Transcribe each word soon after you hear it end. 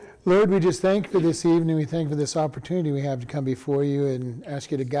Lord, we just thank you for this evening. We thank you for this opportunity we have to come before you and ask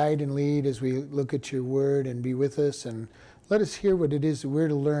you to guide and lead as we look at your word and be with us. And let us hear what it is that we're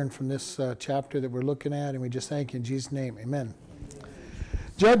to learn from this chapter that we're looking at. And we just thank you in Jesus' name. Amen.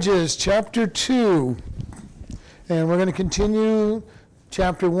 Judges chapter 2. And we're going to continue.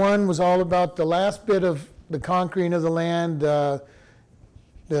 Chapter 1 was all about the last bit of the conquering of the land, the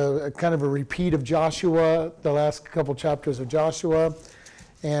kind of a repeat of Joshua, the last couple chapters of Joshua.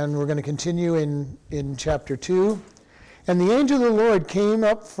 And we're going to continue in chapter 2. And the angel of the Lord came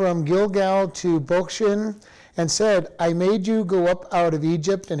up from Gilgal to Bochim and said, I made you go up out of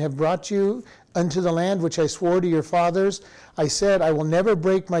Egypt and have brought you unto the land which I swore to your fathers. I said, I will never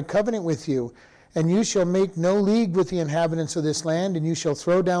break my covenant with you. And you shall make no league with the inhabitants of this land, and you shall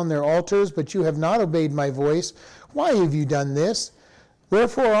throw down their altars, but you have not obeyed my voice. Why have you done this?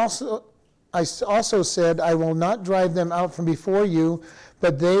 Wherefore I also said, I will not drive them out from before you,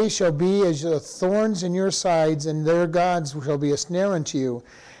 but they shall be as thorns in your sides, and their gods shall be a snare unto you.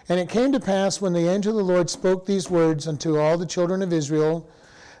 And it came to pass, when the angel of the Lord spoke these words unto all the children of Israel,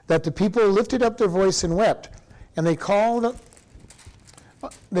 that the people lifted up their voice and wept. And they called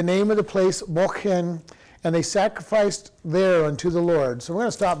the name of the place Bochim, and they sacrificed there unto the Lord. So we're going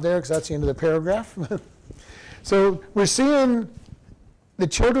to stop there because that's the end of the paragraph. So we're seeing the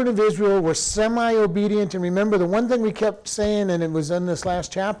children of Israel were semi-obedient. And remember, the one thing we kept saying, and it was in this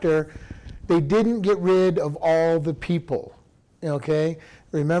last chapter, they didn't get rid of all the people. Okay?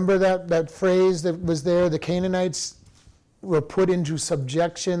 Remember that phrase that was there? The Canaanites were put into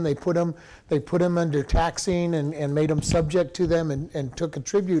subjection. They put them under taxing and made them subject to them and took a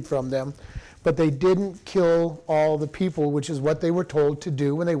tribute from them. But they didn't kill all the people, which is what they were told to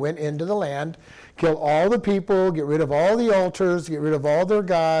do when they went into the land. Kill all the people, get rid of all the altars, get rid of all their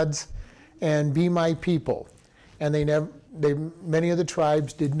gods, and be my people. And many of the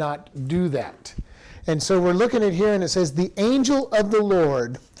tribes did not do that. And so we're looking at here, and it says, the angel of the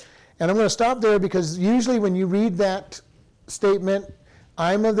Lord. And I'm going to stop there because usually when you read that statement,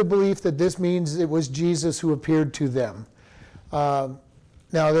 I'm of the belief that this means it was Jesus who appeared to them.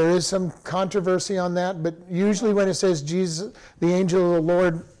 Now, there is some controversy on that, but usually when it says Jesus, the angel of the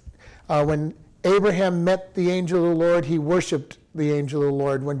Lord, when Abraham met the angel of the Lord, he worshiped the angel of the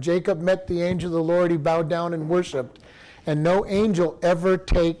Lord. When Jacob met the angel of the Lord, he bowed down and worshiped. And no angel ever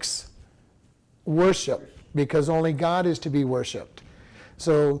takes worship, because only God is to be worshiped.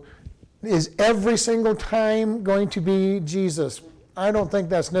 So is every single time going to be Jesus? I don't think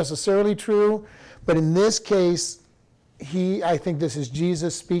that's necessarily true, but in this case, I think this is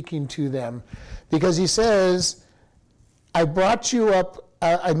Jesus speaking to them, because he says, I brought you up,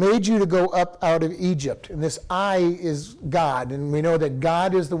 I made you to go up out of Egypt. And this I is God, and we know that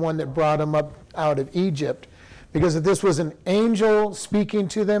God is the one that brought them up out of Egypt. Because if this was an angel speaking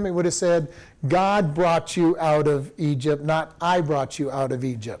to them, it would have said, God brought you out of Egypt, not I brought you out of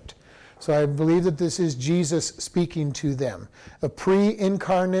Egypt. So I believe that this is Jesus speaking to them. A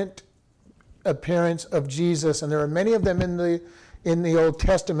pre-incarnate appearance of Jesus, and there are many of them in the Old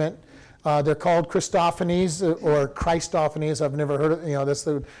Testament. They're called Christophanies or Christophanies. I've never heard of, that's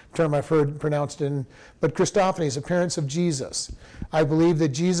the term I've heard pronounced but Christophanies, appearance of Jesus. I believe that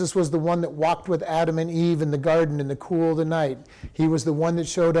Jesus was the one that walked with Adam and Eve in the garden in the cool of the night. He was the one that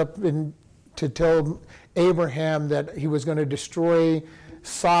showed up to tell Abraham that he was going to destroy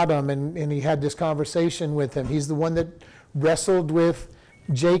Sodom, and he had this conversation with him. He's the one that wrestled with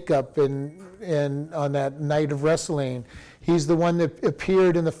Jacob and on that night of wrestling. He's the one that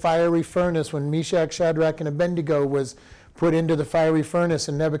appeared in the fiery furnace when Meshach, Shadrach, and Abednego was put into the fiery furnace,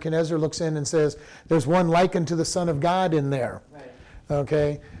 and Nebuchadnezzar looks in and says, there's one like unto the Son of God in there. Right.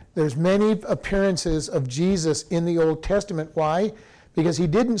 Okay? There's many appearances of Jesus in the Old Testament. Why? Because he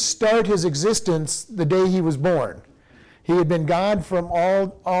didn't start his existence the day he was born. He had been God from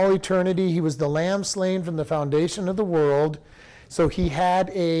all eternity. He was the Lamb slain from the foundation of the world. So he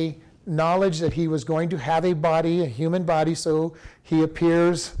had a knowledge that he was going to have a body, a human body, so he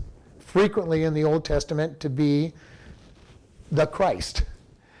appears frequently in the Old Testament to be the Christ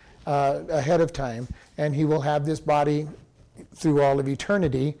ahead of time. And he will have this body through all of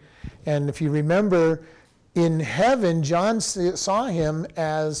eternity. And if you remember, in heaven, John saw him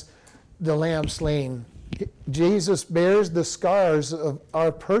as the Lamb slain. Jesus bears the scars of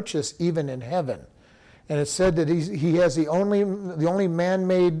our purchase even in heaven. And it's said that he has the only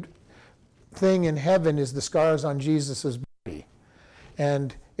man-made thing in heaven is the scars on Jesus' body.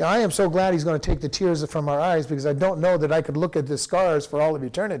 And I am so glad he's going to take the tears from our eyes, because I don't know that I could look at the scars for all of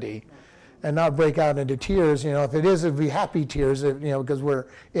eternity and not break out into tears. If it is, it'd be happy tears, because we're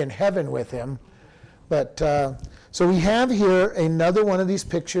in heaven with him. But so we have here another one of these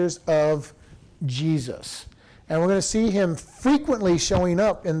pictures of Jesus. And we're going to see him frequently showing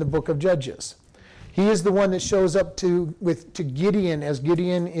up in the book of Judges. He is the one that shows up to Gideon as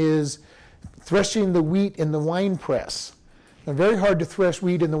Gideon is threshing the wheat in the winepress. Now, very hard to thresh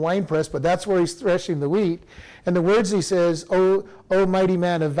wheat in the winepress, but that's where he's threshing the wheat. And the words he says, "O mighty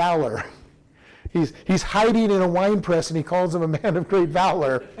man of valor." He's hiding in a winepress, and he calls him a man of great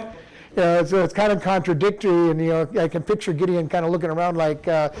valor. So it's kind of contradictory, and I can picture Gideon kind of looking around like,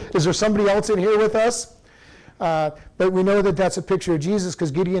 is there somebody else in here with us? But we know that that's a picture of Jesus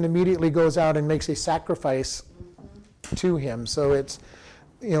because Gideon immediately goes out and makes a sacrifice to him. So it's,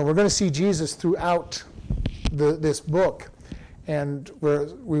 we're going to see Jesus throughout this book, and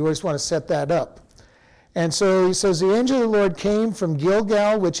we always want to set that up. And so he says, the angel of the Lord came from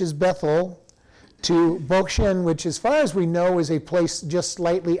Gilgal, which is Bethel, to Bokshen, which as far as we know is a place just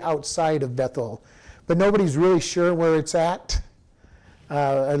slightly outside of Bethel. But nobody's really sure where it's at.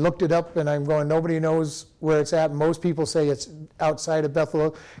 I looked it up and I'm going, nobody knows where it's at. Most people say it's outside of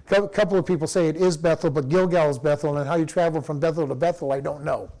Bethel. A couple of people say it is Bethel, but Gilgal is Bethel, and how you travel from Bethel to Bethel, I don't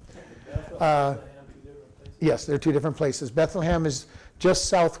know. Yes, they're two different places. Bethlehem is just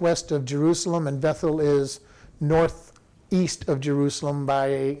southwest of Jerusalem, and Bethel is northeast of Jerusalem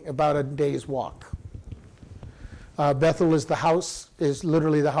by about a day's walk. Bethel is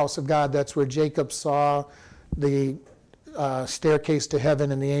literally the house of God. That's where Jacob saw the staircase to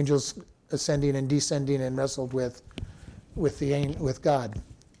heaven and the angels ascending and descending and wrestled with God.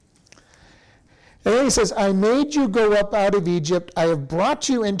 And then he says, I made you go up out of Egypt. I have brought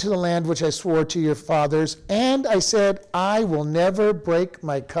you into the land which I swore to your fathers. And I said, I will never break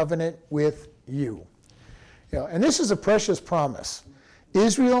my covenant with you. And this is a precious promise.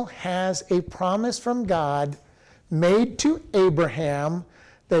 Israel has a promise from God made to Abraham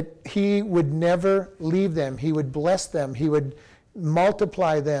that he would never leave them. He would bless them. He would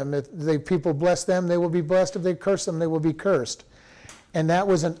multiply them. If the people bless them, they will be blessed. If they curse them, they will be cursed. And that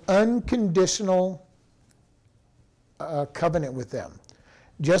was an unconditional covenant with them.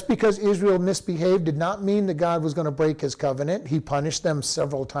 Just because Israel misbehaved did not mean that God was going to break his covenant. He punished them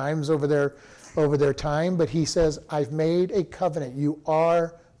several times over their time, but he says, I've made a covenant. You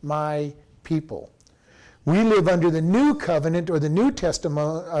are my people. We live under the new covenant or the New Testament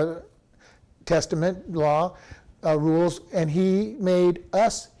law rules, and he made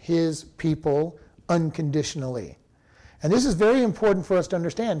us his people unconditionally. And this is very important for us to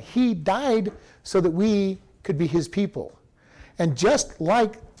understand. He died so that we could be his people. And just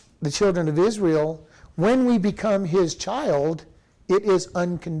like the children of Israel, when we become his child, it is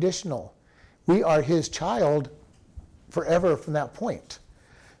unconditional. We are his child forever from that point.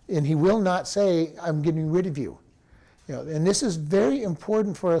 And he will not say, I'm getting rid of you. And this is very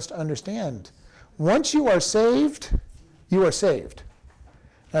important for us to understand. Once you are saved, you are saved.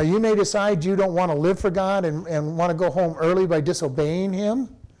 Now, you may decide you don't want to live for God and want to go home early by disobeying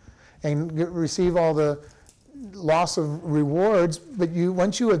him and receive all the loss of rewards, but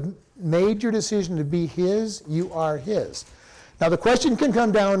once you have made your decision to be his, you are his. Now, the question can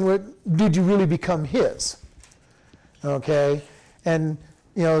come down with, did you really become his? Okay? And,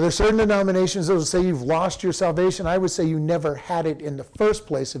 there's certain denominations that will say you've lost your salvation. I would say you never had it in the first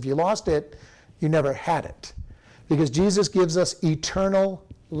place. If you lost it, you never had it. Because Jesus gives us eternal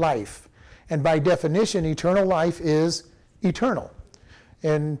life. And by definition, eternal life is eternal.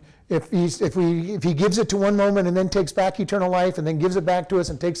 And if he gives it to one moment and then takes back eternal life and then gives it back to us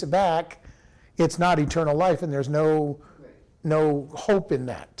and takes it back, it's not eternal life, and there's no hope in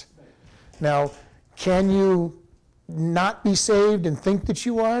that. Now, can you not be saved and think that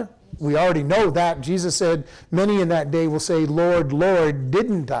you are? We already know that. Jesus said, many in that day will say, Lord, Lord,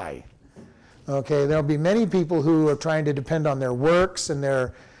 didn't I? Okay, there'll be many people who are trying to depend on their works and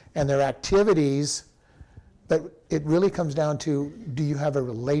their activities, but it really comes down to, do you have a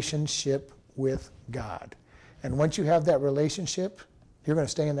relationship with God? And once you have that relationship, you're going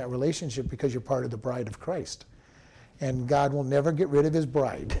to stay in that relationship because you're part of the bride of Christ. And God will never get rid of his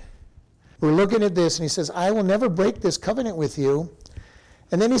bride. We're looking at this, and he says, I will never break this covenant with you.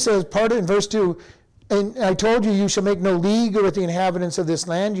 And then he says, part of in verse 2, and I told you, you shall make no league with the inhabitants of this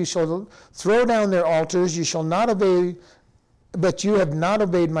land. You shall throw down their altars. You shall not obey, but you have not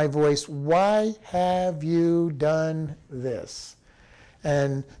obeyed my voice. Why have you done this?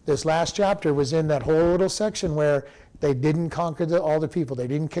 And this last chapter was in that whole little section where they didn't conquer all the people. They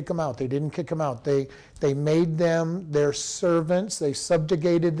didn't kick them out. They made them their servants. They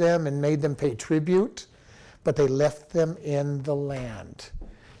subjugated them and made them pay tribute, but they left them in the land.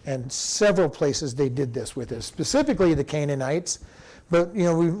 And several places they did this with us, specifically the Canaanites. But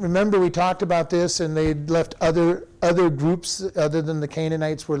we talked about this, and they left other groups other than the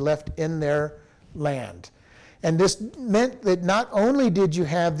Canaanites were left in their land. And this meant that not only did you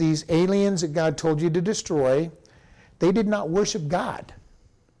have these aliens that God told you to destroy, they did not worship God.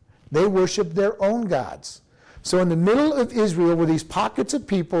 They worshiped their own gods. So in the middle of Israel were these pockets of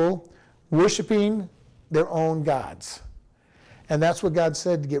people worshiping their own gods. And that's what God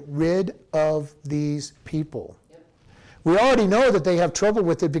said, to get rid of these people. We already know that they have trouble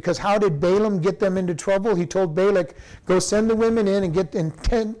with it, because how did Balaam get them into trouble? He told Balak, go send the women in and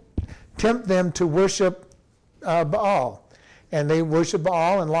tempt them to worship Baal. And they worshiped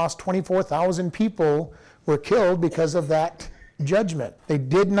Baal and lost 24,000 people were killed because of that judgment. They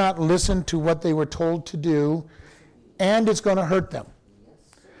did not listen to what they were told to do, and it's going to hurt them.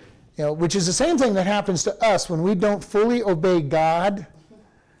 Which is the same thing that happens to us when we don't fully obey God.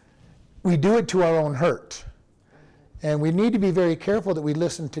 We do it to our own hurt. And we need to be very careful that we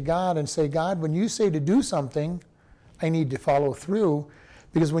listen to God and say, God, when you say to do something, I need to follow through,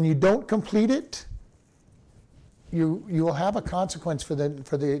 because when you don't complete it, you will have a consequence for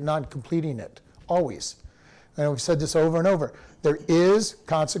the not completing it, always. And we've said this over and over. There is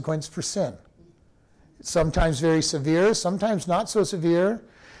consequence for sin. Sometimes very severe, sometimes not so severe.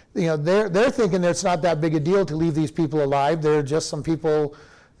 They're thinking that it's not that big a deal to leave these people alive. They're just some people,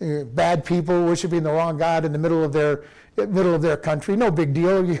 bad people worshiping the wrong God in the middle of their country. No big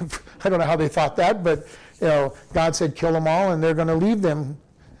deal. I don't know how they thought that, but God said kill them all, and they're going to leave them.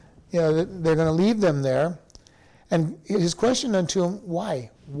 They're going to leave them there. And his question unto him,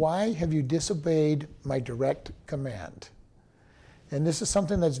 why? Why have you disobeyed my direct command? And this is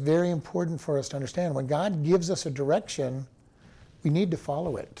something that's very important for us to understand. When God gives us a direction, we need to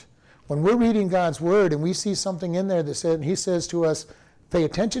follow it. When we're reading God's word and we see something in there that says, and he says to us, pay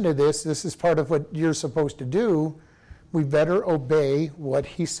attention to this is part of what you're supposed to do, we better obey what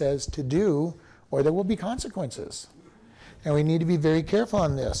he says to do, or there will be consequences. And we need to be very careful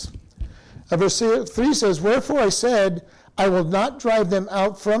on this. Verse 3 says, wherefore I said, I will not drive them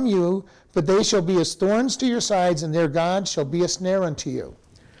out from you, but they shall be as thorns to your sides, and their God shall be a snare unto you.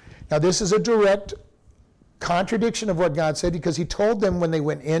 Now this is a direct contradiction of what God said, because he told them when they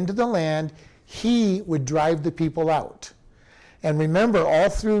went into the land, he would drive the people out. And remember, all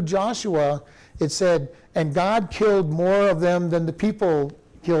through Joshua, it said, and God killed more of them than the people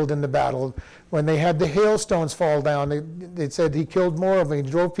killed in the battle. When they had the hailstones fall down, it said he killed more of them.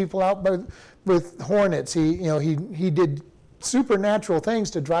 He drove people out with hornets. He did supernatural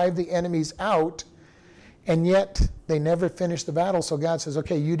things to drive the enemies out, and yet they never finished the battle. So God says,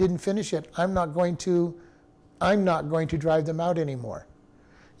 okay, you didn't finish it. I'm not going to drive them out anymore.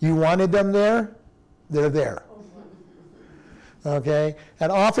 You wanted them there? They're there. Okay?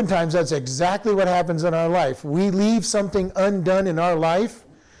 And oftentimes that's exactly what happens in our life. We leave something undone in our life,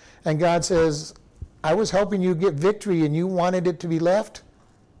 and God says, I was helping you get victory and you wanted it to be left?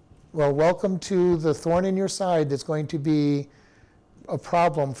 Well, welcome to the thorn in your side that's going to be a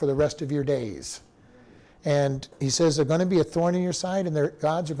problem for the rest of your days. And he says they're going to be a thorn in your side, and their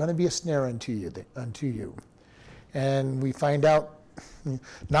gods are going to be a snare unto you. And we find out,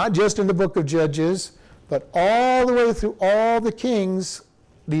 not just in the book of Judges, but all the way through all the kings,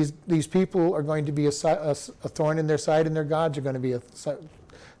 these people are going to be a thorn in their side, and their gods are going to be a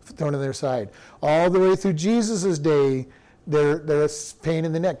thorn in their side. All the way through Jesus' day, they're a pain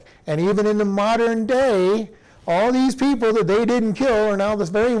in the neck. And even in the modern day, all these people that they didn't kill are now the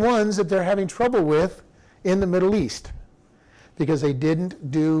very ones that they're having trouble with in the Middle East, because they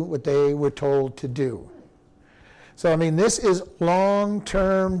didn't do what they were told to do. So, this is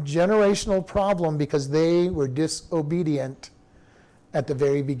long-term generational problem, because they were disobedient at the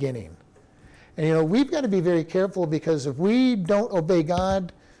very beginning. And, we've got to be very careful, because if we don't obey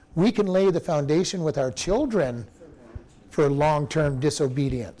God, we can lay the foundation with our children for long-term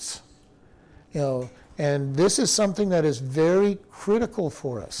disobedience. And this is something that is very critical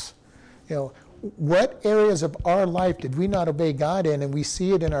for us. What areas of our life did we not obey God in, and we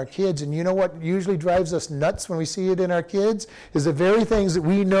see it in our kids? And you know what usually drives us nuts when we see it in our kids? Is the very things that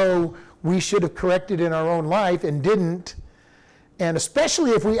we know we should have corrected in our own life and didn't. And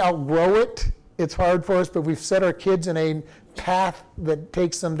especially if we outgrow it, it's hard for us, but we've set our kids in a path that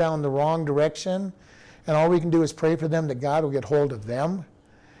takes them down the wrong direction. And all we can do is pray for them that God will get hold of them.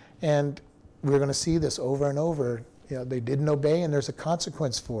 And we're going to see this over and over. They didn't obey, and there's a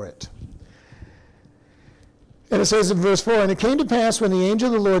consequence for it. And it says in verse 4, and it came to pass when the angel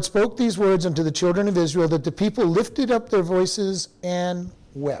of the Lord spoke these words unto the children of Israel, that the people lifted up their voices and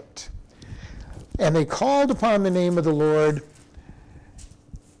wept. And they called upon the name of the Lord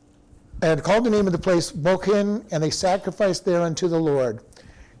and called the name of the place Bochim, and they sacrificed there unto the Lord.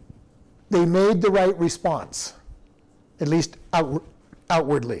 They made the right response, at least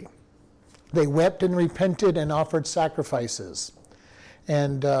outwardly. They wept and repented and offered sacrifices.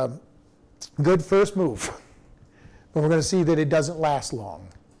 And good first move. But we're going to see that it doesn't last long.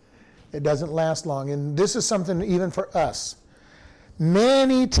 It doesn't last long. And this is something even for us.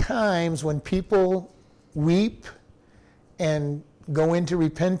 Many times when people weep and go into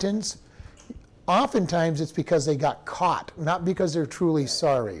repentance, oftentimes it's because they got caught, not because they're truly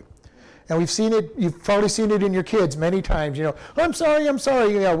sorry. And we've seen it, you've probably seen it in your kids many times, I'm sorry.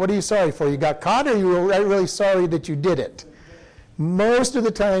 What are you sorry for? You got caught, or you were really sorry that you did it? Most of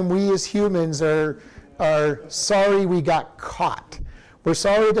the time, we as humans are sorry we got caught. We're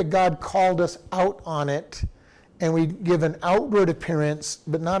sorry that God called us out on it, and we give an outward appearance,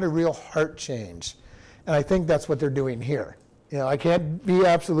 but not a real heart change. And I think that's what they're doing here. I can't be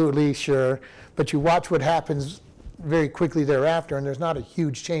absolutely sure, but you watch what happens very quickly thereafter, and there's not a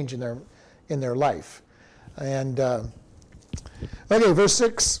huge change in their life. And okay, verse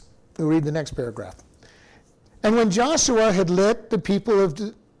 6, we'll read the next paragraph. And when Joshua had let the people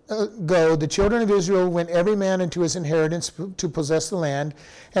go, the children of Israel went every man into his inheritance to possess the land.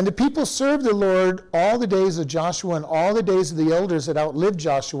 And the people served the Lord all the days of Joshua and all the days of the elders that outlived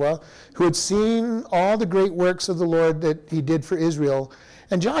Joshua, who had seen all the great works of the Lord that he did for Israel.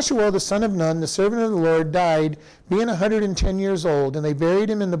 And Joshua, the son of Nun, the servant of the Lord, died, being 110 years old. And they buried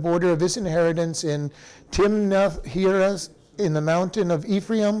him in the border of his inheritance in Timnath-Heres, in the mountain of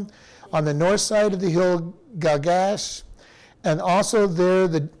Ephraim, on the north side of the hill Gagash. And also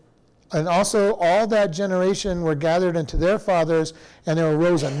all that generation were gathered unto their fathers, and there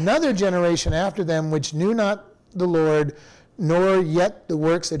arose another generation after them, which knew not the Lord, nor yet the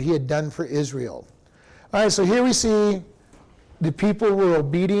works that he had done for Israel. All right, so here we see the people were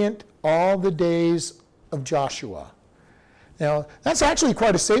obedient all the days of Joshua. Now, that's actually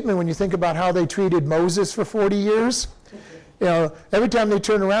quite a statement when you think about how they treated Moses for 40 years. Every time they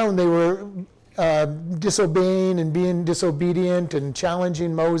turned around, they were disobeying and being disobedient and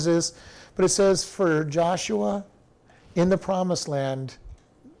challenging Moses. But it says for Joshua, in the promised land,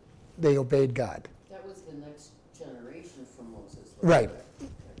 they obeyed God. That was the next generation from Moses. Right.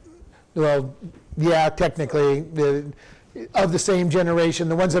 Well, yeah, technically, of the same generation,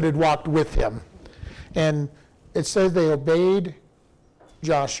 the ones that had walked with him. And it says they obeyed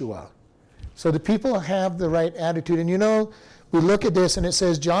Joshua. So the people have the right attitude. And we look at this and it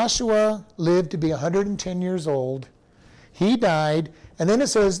says Joshua lived to be 110 years old. He died. And then it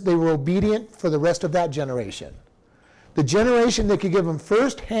says they were obedient for the rest of that generation. The generation that could give them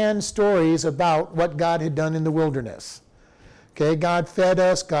first-hand stories about what God had done in the wilderness. Okay, God fed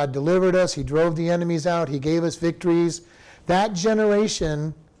us, God delivered us, he drove the enemies out, he gave us victories. That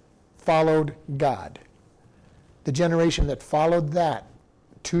generation followed God. The generation that followed that,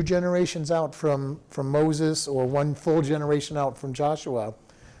 2 generations out from Moses, or 1 full generation out from Joshua,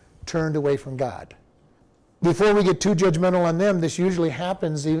 turned away from God. Before we get too judgmental on them, this usually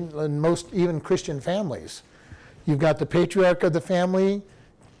happens in most Christian families. You've got the patriarch of the family,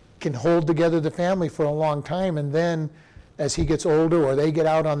 can hold together the family for a long time, and then as he gets older or they get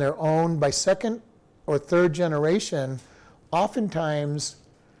out on their own, by 2nd or 3rd generation, oftentimes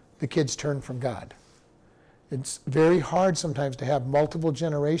the kids turn from God. It's very hard sometimes to have multiple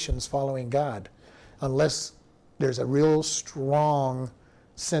generations following God unless there's a real strong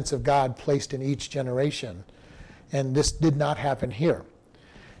sense of God placed in each generation. And this did not happen here.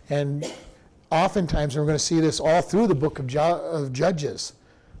 And oftentimes, we're going to see this all through the book of Judges.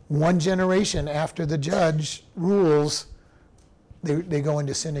 1 generation after the judge rules, they go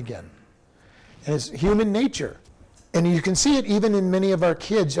into sin again. And it's human nature. And you can see it even in many of our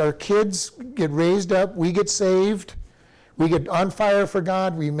kids. Our kids get raised up, we get saved, we get on fire for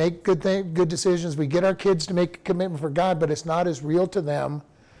God, we make good decisions, we get our kids to make a commitment for God, but it's not as real to them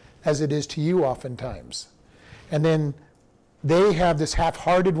as it is to you oftentimes. And then they have this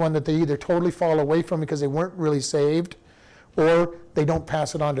half-hearted one that they either totally fall away from because they weren't really saved, or they don't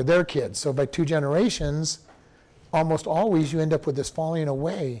pass it on to their kids. So by 2 generations, almost always you end up with this falling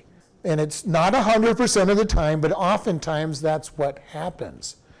away. And it's not 100% of the time, but oftentimes that's what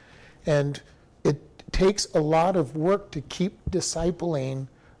happens. And it takes a lot of work to keep discipling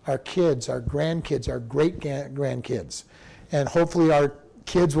our kids, our grandkids, our great-grandkids. And hopefully our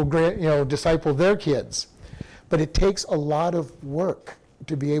kids will disciple their kids. But it takes a lot of work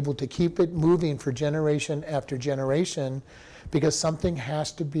to be able to keep it moving for generation after generation, because something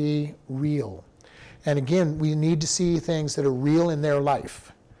has to be real. And again, we need to see things that are real in their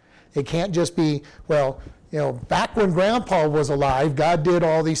life. It can't just be, well, Back when Grandpa was alive, God did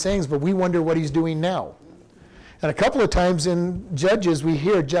all these things, but we wonder what he's doing now. And a couple of times in Judges, we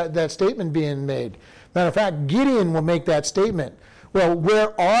hear that statement being made. Matter of fact, Gideon will make that statement. Well,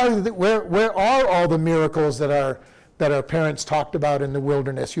 where are all the miracles that our parents talked about in the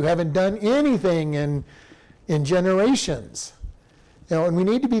wilderness? You haven't done anything in generations. And we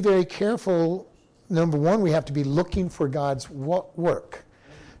need to be very careful. Number one, we have to be looking for God's work.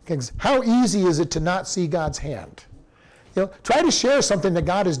 Because how easy is it to not see God's hand? Try to share something that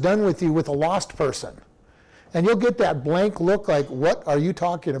God has done with you with a lost person. And you'll get that blank look like, what are you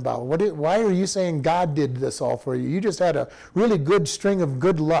talking about? Why are you saying God did this all for you? You just had a really good string of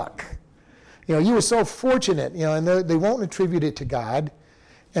good luck. You were so fortunate, and they won't attribute it to God.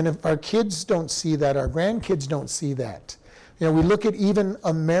 And if our kids don't see that, our grandkids don't see that. We look at even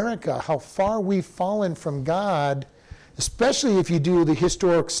America, how far we've fallen from God, especially if you do the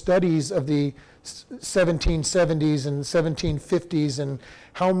historic studies of the 1770s and 1750s and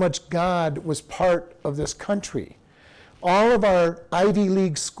how much God was part of this country. All of our Ivy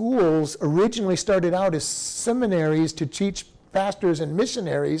League schools originally started out as seminaries to teach pastors and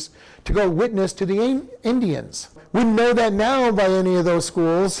missionaries to go witness to the Indians. Wouldn't know that now by any of those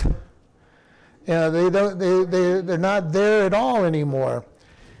schools. They're not there at all anymore.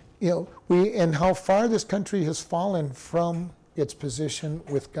 And how far this country has fallen from its position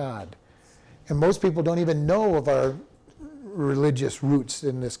with God. And most people don't even know of our religious roots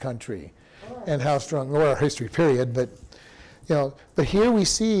in this country and how strong, or our history period, but here we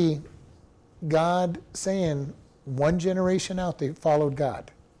see God saying, one generation out, they followed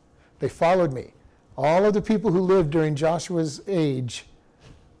God. They followed me. All of the people who lived during Joshua's age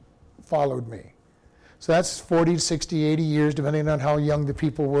followed me. So that's 40, 60, 80 years, depending on how young the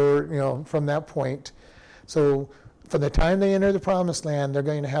people were, from that point. So from the time they enter the promised land, they're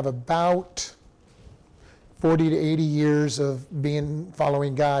going to have about 40 to 80 years of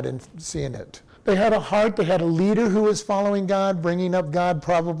following God and seeing it. They had a heart, they had a leader who was following God, bringing up God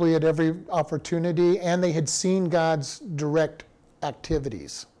probably at every opportunity, and they had seen God's direct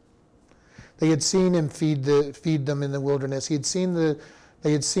activities. They had seen him feed them in the wilderness. They had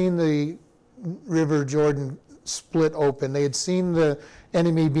seen the River Jordan split open. They had seen the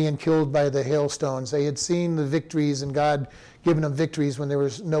enemy being killed by the hailstones. They had seen the victories and God giving them victories when there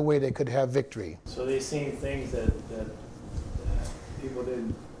was no way they could have victory. So they seen things that people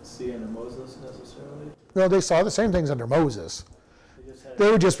didn't see under Moses necessarily? No, they saw the same things under Moses.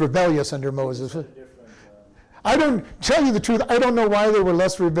 They were just rebellious under Moses. I don't tell you the truth. I don't know why they were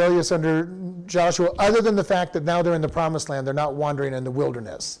less rebellious under Joshua, other than the fact that now they're in the promised land. They're not wandering in the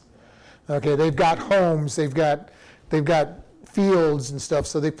wilderness. Okay, they've got homes, they've got fields and stuff,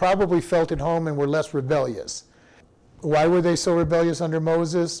 so they probably felt at home and were less rebellious. Why were they so rebellious under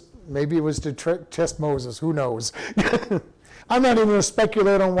Moses? Maybe it was to test Moses. Who knows? I'm not even going to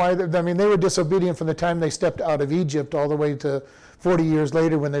speculate on why. They were disobedient from the time they stepped out of Egypt all the way to 40 years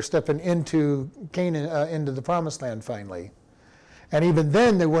later when they're stepping into Canaan, into the promised land finally. And even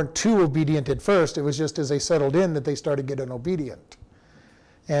then, they weren't too obedient at first. It was just as they settled in that they started getting obedient.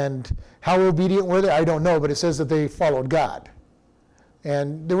 And how obedient were they? I don't know, but it says that they followed God.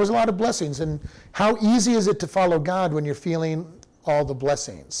 And there was a lot of blessings. And how easy is it to follow God when you're feeling all the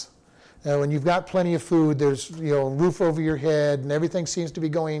blessings? When you've got plenty of food, there's a roof over your head, and everything seems to be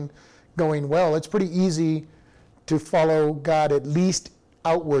going well. It's pretty easy to follow God, at least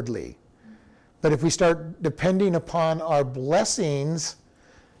outwardly. But if we start depending upon our blessings,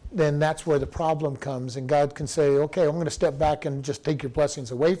 then that's where the problem comes. And God can say, okay, I'm going to step back and just take your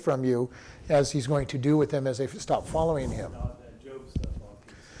blessings away from you, as he's going to do with them as they stop following him.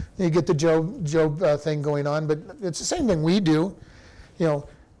 You get the Job thing going on, but it's the same thing we do.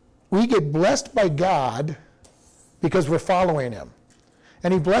 We get blessed by God because we're following him.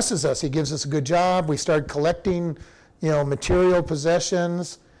 And he blesses us. He gives us a good job. We start collecting, material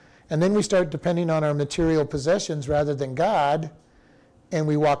possessions. And then we start depending on our material possessions rather than God, and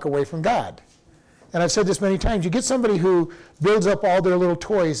we walk away from God. And I've said this many times. You get somebody who builds up all their little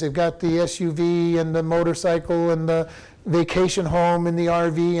toys. They've got the SUV and the motorcycle and the vacation home and the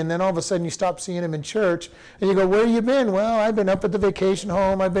RV, and then all of a sudden you stop seeing them in church, and you go, where have you been? Well, I've been up at the vacation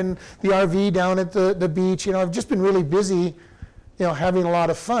home. I've been the RV down at the beach. I've just been really busy, having a lot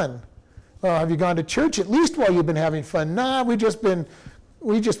of fun. Well, have you gone to church at least while you've been having fun? Nah, we've just been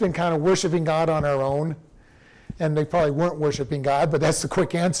kind of worshiping God on our own. And they probably weren't worshiping God, but that's the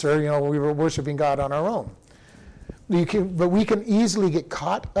quick answer. We were worshiping God on our own. But we can easily get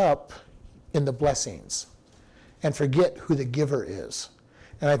caught up in the blessings and forget who the giver is.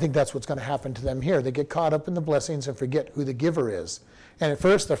 And I think that's what's going to happen to them here. They get caught up in the blessings and forget who the giver is. And at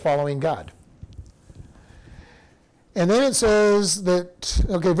first, they're following God. And then it says that,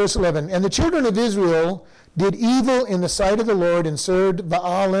 okay, verse 11, and the children of Israel did evil in the sight of the Lord and served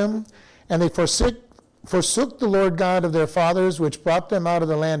Baalim, and they forsook the Lord God of their fathers, which brought them out of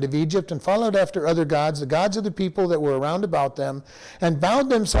the land of Egypt, and followed after other gods, the gods of the people that were around about them, and bowed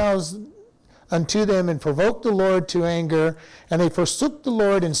themselves unto them, and provoked the Lord to anger. And they forsook the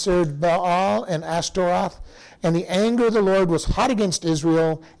Lord and served Baal and Ashtaroth. And the anger of the Lord was hot against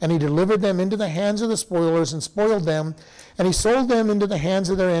Israel, and he delivered them into the hands of the spoilers, and spoiled them. And he sold them into the hands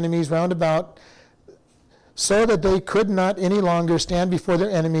of their enemies round about, so that they could not any longer stand before their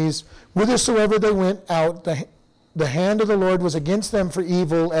enemies. Whithersoever they went out, the hand of the Lord was against them for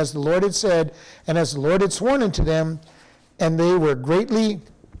evil, as the Lord had said, and as the Lord had sworn unto them, and they were greatly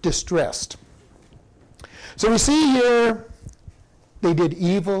distressed. So we see here, they did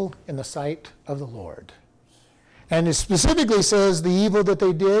evil in the sight of the Lord. And it specifically says the evil that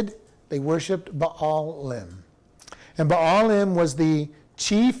they did, they worshipped Baalim. And Baalim was the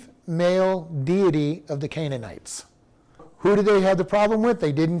chief male deity of the Canaanites. Who did they have the problem with?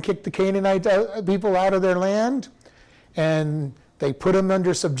 They didn't kick the Canaanite people out of their land, and they put them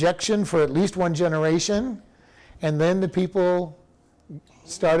under subjection for at least one generation, and then the people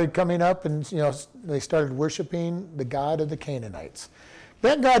started coming up and they started worshiping the god of the Canaanites.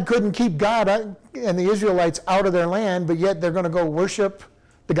 That God couldn't keep God and the Israelites out of their land, but yet they're going to go worship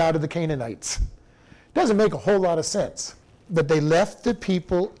the god of the Canaanites. Doesn't make a whole lot of sense. But they left the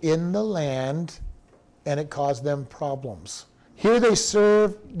people in the land, and it caused them problems. Here they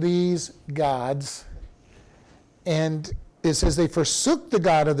serve these gods, and it says they forsook the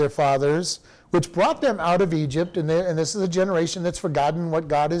God of their fathers, which brought them out of Egypt, and this is a generation that's forgotten what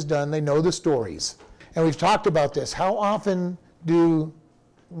God has done. They know the stories. And we've talked about this. How often do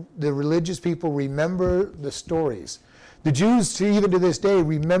the religious people remember the stories? The Jews, even to this day,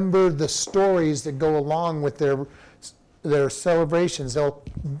 remember the stories that go along with their celebrations. They'll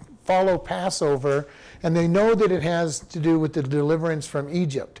follow Passover, and they know that it has to do with the deliverance from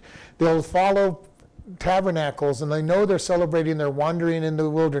Egypt. They'll follow tabernacles, and they know they're celebrating their wandering in the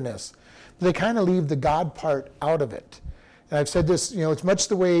wilderness. But they kind of leave the God part out of it. And I've said this, it's much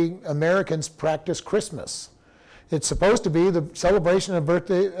the way Americans practice Christmas. It's supposed to be the celebration of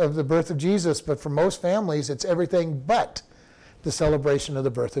the birth of Jesus, but for most families, it's everything but the celebration of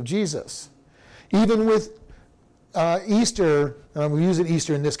the birth of Jesus. Even with Easter, and we use it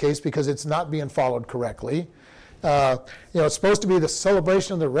Easter in this case because it's not being followed correctly. It's supposed to be the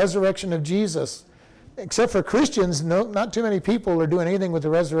celebration of the resurrection of Jesus. Except for Christians, not too many people are doing anything with the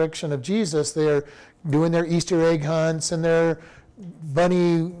resurrection of Jesus. They're doing their Easter egg hunts and their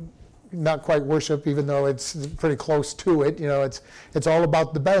bunny, not quite worship, even though it's pretty close to it. It's all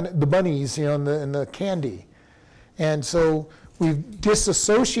about the bunnies, and the candy. And so we've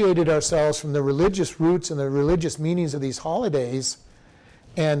disassociated ourselves from the religious roots and the religious meanings of these holidays,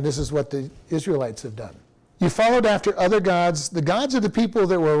 and this is what the Israelites have done. You followed after other gods, the gods of the people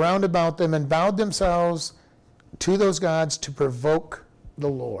that were around about them, and bowed themselves to those gods to provoke the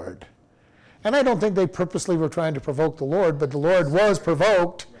Lord. And I don't think they purposely were trying to provoke the Lord, but the Lord was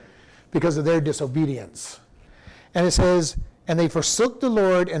provoked because of their disobedience. And it says, and they forsook the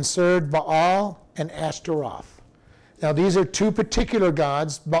Lord and served Baal and Ashtaroth. Now these are two particular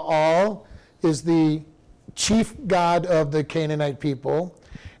gods. Baal is the chief god of the Canaanite people,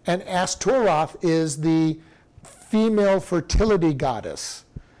 and Ashtaroth is the female fertility goddess.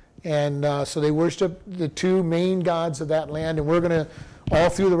 And so they worship the two main gods of that land, and we're going to, all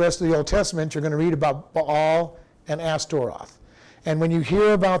through the rest of the Old Testament, you're going to read about Baal and Ashtaroth. And when you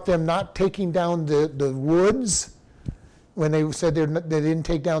hear about them not taking down the woods, when they said they didn't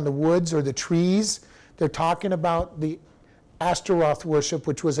take down the woods or the trees, they're talking about the Ashtaroth worship,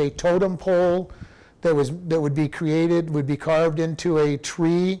 which was a totem pole that would be created, would be carved into a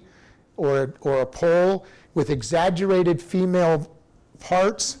tree or a pole with exaggerated female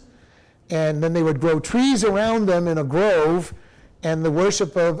parts, and then they would grow trees around them in a grove, and the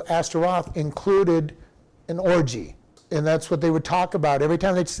worship of Ashtaroth included an orgy. And that's what they would talk about. Every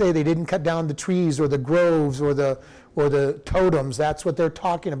time they'd say they didn't cut down the trees or the groves or the totems, that's what they're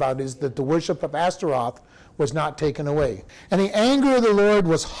talking about, is that the worship of Ashtaroth was not taken away. And the anger of the Lord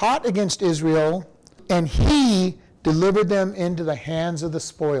was hot against Israel, and he delivered them into the hands of the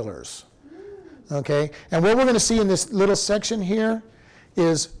spoilers. Okay? And what we're going to see in this little section here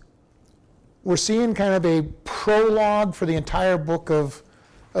is we're seeing kind of a prologue for the entire book of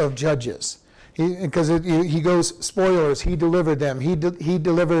Judges. Because he goes, spoilers, he delivered them. He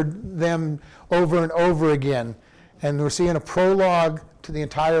delivered them over and over again. And we're seeing a prologue to the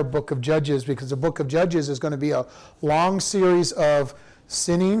entire book of Judges, because the book of Judges is going to be a long series of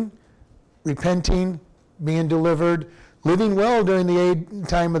sinning, repenting, being delivered, living well during the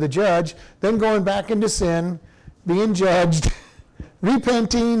time of the judge, then going back into sin, being judged,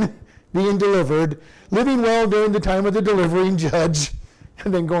 repenting, being delivered, living well during the time of the delivering judge,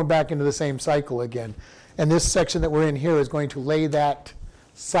 and then going back into the same cycle again. And this section that we're in here is going to lay that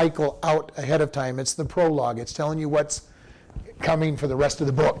cycle out ahead of time. It's the prologue. It's telling you what's coming for the rest of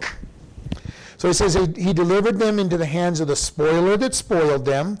the book. So he says he delivered them into the hands of the spoiler that spoiled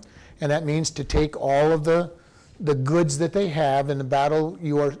them, and that means to take all of the goods that they have in the battle.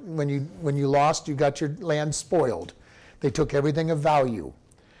 When you lost, you got your land spoiled. They took everything of value.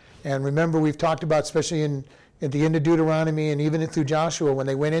 And remember, we've talked about, especially at the end of Deuteronomy and even through Joshua, when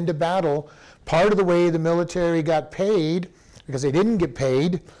they went into battle, part of the way the military got paid, because they didn't get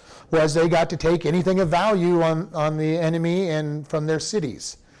paid, was they got to take anything of value on the enemy and from their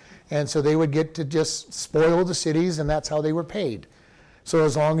cities. And so they would get to just spoil the cities, and that's how they were paid. So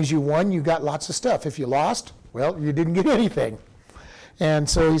as long as you won, you got lots of stuff. If you lost, well, you didn't get anything. And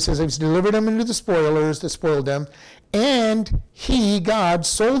so he says, he's delivered them into the spoilers that spoiled them, and God,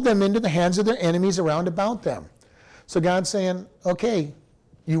 sold them into the hands of their enemies around about them. So God's saying, okay,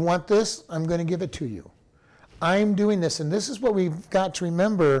 you want this? I'm going to give it to you. I'm doing this. And this is what we've got to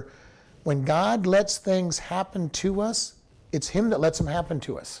remember. When God lets things happen to us, it's him that lets them happen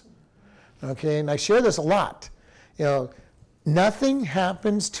to us. Okay, and I share this a lot. Nothing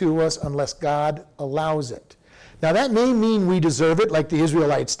happens to us unless God allows it. Now that may mean we deserve it, like the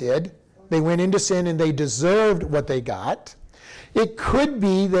Israelites did. They went into sin and they deserved what they got. It could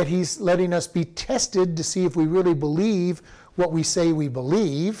be that he's letting us be tested to see if we really believe what we say we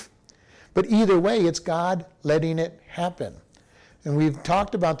believe. But either way, it's God letting it happen. And we've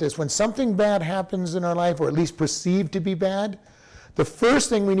talked about this. When something bad happens in our life, or at least perceived to be bad, the first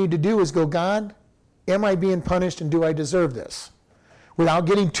thing we need to do is go, God, am I being punished and do I deserve this? Without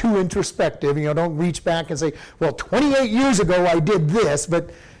getting too introspective, don't reach back and say, well, 28 years ago I did this, but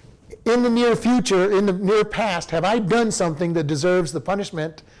in the near future, in the near past, have I done something that deserves the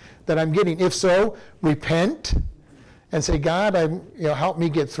punishment that I'm getting? If so, repent and say, God, help me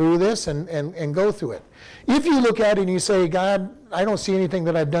get through this and go through it. If you look at it and you say, God, I don't see anything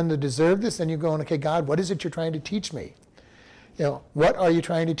that I've done to deserve this, then you're going, okay, God, what is it you're trying to teach me? What are you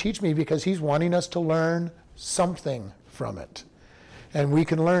trying to teach me? Because he's wanting us to learn something from it. And we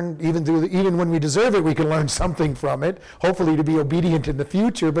can learn, even when we deserve it, we can learn something from it, hopefully to be obedient in the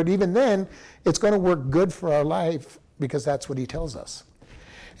future. But even then, it's going to work good for our life because that's what he tells us.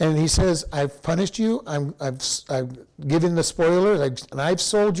 And he says, I've punished you, I've given the spoilers, and I've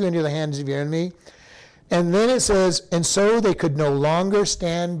sold you into the hands of your enemy. And then it says, and so they could no longer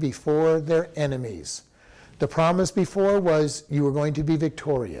stand before their enemies. The promise before was you were going to be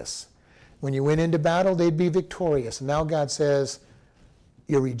victorious. When you went into battle, they'd be victorious. And now God says,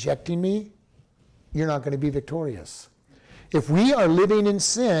 you're rejecting me, you're not going to be victorious. If we are living in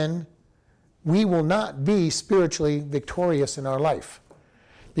sin, we will not be spiritually victorious in our life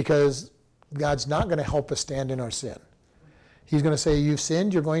because God's not going to help us stand in our sin. He's going to say, you've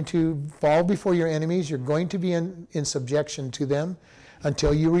sinned, you're going to fall before your enemies, you're going to be in subjection to them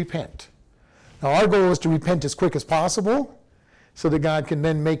until you repent. Now our goal is to repent as quick as possible so that God can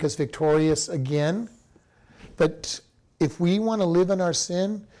then make us victorious again. But if we want to live in our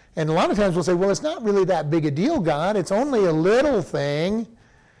sin, and a lot of times we'll say, well, it's not really that big a deal, God. It's only a little thing.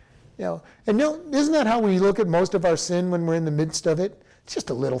 Isn't that how we look at most of our sin when we're in the midst of it? It's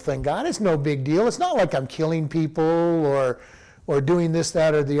just a little thing, God. It's no big deal. It's not like I'm killing people or doing this,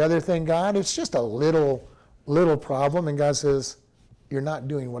 that, or the other thing, God. It's just a little problem. And God says, you're not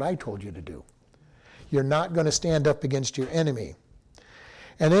doing what I told you to do. You're not going to stand up against your enemy.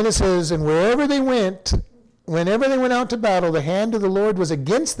 And then it says, and whenever they went out to battle, the hand of the Lord was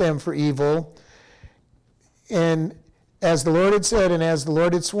against them for evil. And as the Lord had said, and as the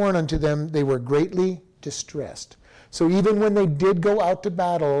Lord had sworn unto them, they were greatly distressed. So even when they did go out to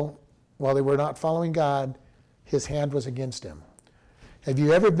battle, while they were not following God, his hand was against them. Have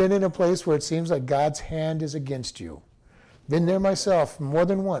you ever been in a place where it seems like God's hand is against you? Been there myself more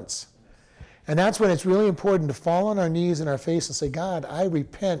than once. And that's when it's really important to fall on our knees and our face and say, God, I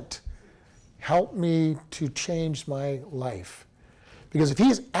repent. Help me to change my life. Because if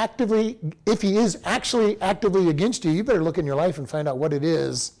he is actually actively against you, you better look in your life and find out what it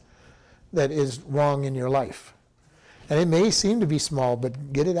is that is wrong in your life. And it may seem to be small,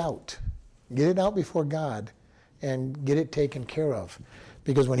 but get it out. Get it out before God and get it taken care of.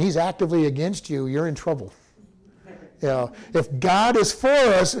 Because when he's actively against you, you're in trouble. If God is for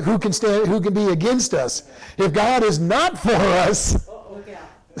us, who can be against us? If God is not for us,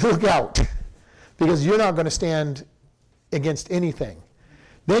 look out. Because you're not going to stand against anything.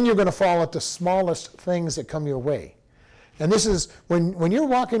 then you're going to fall at the smallest things that come your way. And this is, when you're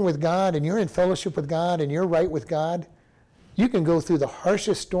walking with God and you're in fellowship with God and you're right with God, you can go through the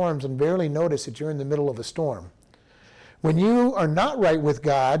harshest storms and barely notice that you're in the middle of a storm. When you are not right with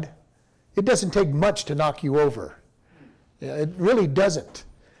God, it doesn't take much to knock you over. It really doesn't.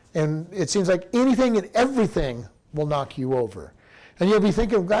 And it seems like anything and everything will knock you over. And you'll be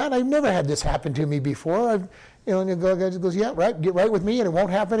thinking, God, I've never had this happen to me before. And God goes, yeah, right, get right with me and it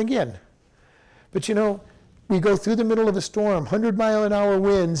won't happen again. But we go through the middle of a storm, 100-mile-an-hour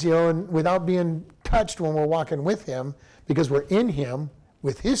winds, and without being touched when we're walking with him, because we're in him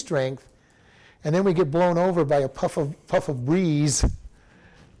with his strength, and then we get blown over by a puff of breeze,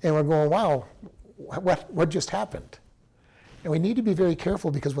 and we're going, wow, what just happened? And we need to be very careful,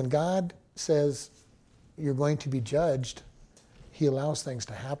 because when God says you're going to be judged, he allows things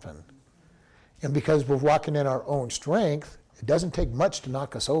to happen. And because we're walking in our own strength, it doesn't take much to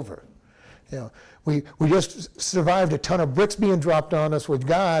knock us over. We just survived a ton of bricks being dropped on us with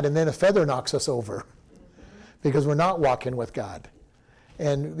God, and then a feather knocks us over because we're not walking with God.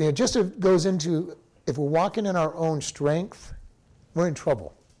 And just it goes into, if we're walking in our own strength, we're in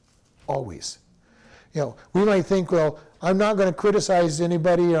trouble, always. We might think, well, I'm not going to criticize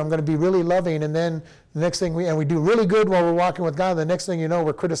anybody, or I'm going to be really loving, and then the next thing we do really good while we're walking with God. The next thing you know,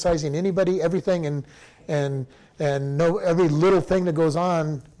 we're criticizing anybody, everything, and know every little thing that goes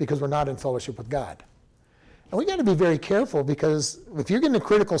on because we're not in fellowship with God. And we got to be very careful, because if you're getting a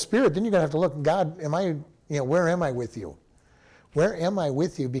critical spirit, then you're going to have to look, God, where am I with you? Where am I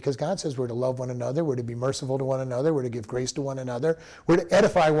with you? Because God says we're to love one another, we're to be merciful to one another, we're to give grace to one another, we're to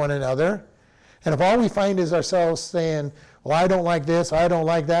edify one another. And if all we find is ourselves saying, well, I don't like this, I don't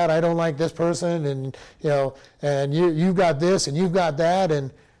like that, I don't like this person, and and you've got this and you've got that,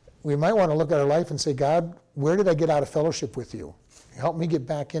 and we might want to look at our life and say, God, where did I get out of fellowship with you? Help me get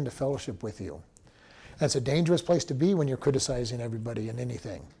back into fellowship with you. That's a dangerous place to be when you're criticizing everybody and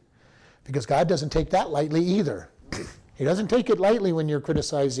anything, because God doesn't take that lightly either. He doesn't take it lightly when you're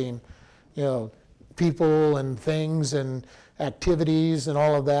criticizing, people and things and activities and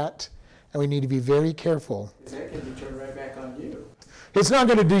all of that. And we need to be very careful. That can be turned right back on you. It's not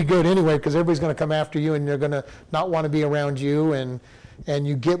going to do good anyway, because everybody's going to come after you, and they're going to not want to be around you, and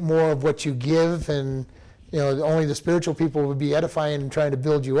you get more of what you give, and only the spiritual people would be edifying and trying to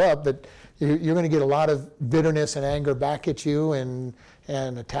build you up, but you're going to get a lot of bitterness and anger back at you, and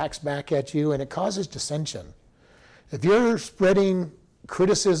attacks back at you, and it causes dissension. If you're spreading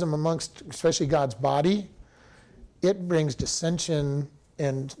criticism amongst, especially God's body, it brings dissension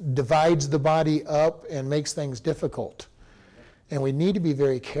and divides the body up and makes things difficult. And we need to be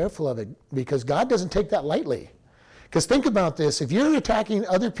very careful of it, because God doesn't take that lightly. Because think about this, if you're attacking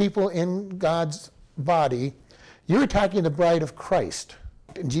other people in God's body, you're attacking the bride of Christ.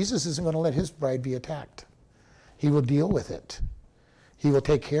 And Jesus isn't going to let his bride be attacked. He will deal with it. He will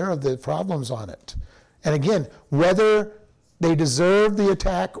take care of the problems on it. And again, whether they deserve the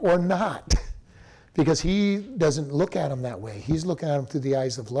attack or not, because he doesn't look at them that way. He's looking at them through the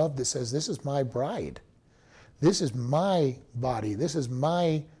eyes of love that says, this is my bride. This is my body. This is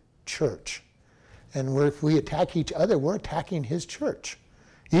my church. And if we attack each other, we're attacking his church,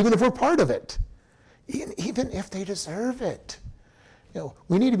 even if we're part of it, even if they deserve it.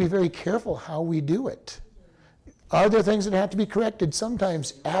 We need to be very careful how we do it. Are there things that have to be corrected?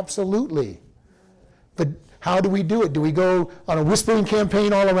 Sometimes, absolutely. But how do we do it? Do we go on a whispering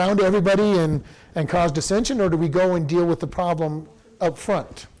campaign all around to everybody and cause dissension, or do we go and deal with the problem up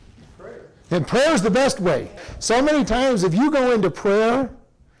front? Prayer. And prayer is the best way. So many times if you go into prayer,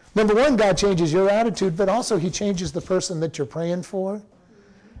 number one, God changes your attitude, but also he changes the person that you're praying for.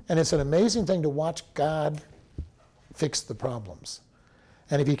 And it's an amazing thing to watch God fix the problems.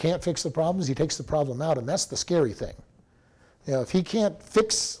 And if he can't fix the problems, he takes the problem out, and that's the scary thing. If he can't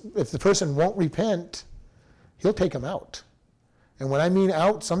fix, if the person won't repent, he'll take them out. And when I mean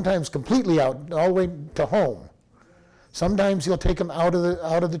out, sometimes completely out, all the way to home. Sometimes he'll take them out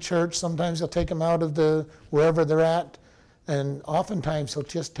of the church. Sometimes he'll take them out of the wherever they're at. And oftentimes he'll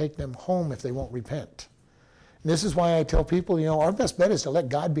just take them home if they won't repent. And this is why I tell people, our best bet is to let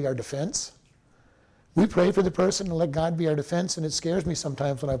God be our defense. We pray for the person and let God be our defense, and it scares me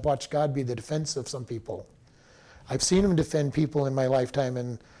sometimes when I watch God be the defense of some people. I've seen him defend people in my lifetime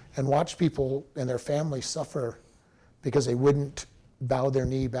and watch people and their families suffer because they wouldn't bow their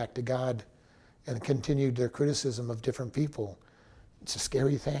knee back to God and continued their criticism of different people. It's a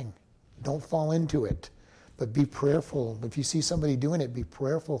scary thing. Don't fall into it, but be prayerful. If you see somebody doing it, be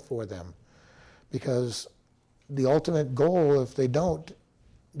prayerful for them, because the ultimate goal, if they don't,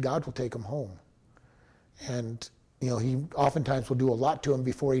 God will take them home. And he oftentimes will do a lot to them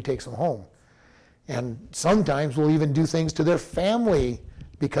before he takes them home. And sometimes will even do things to their family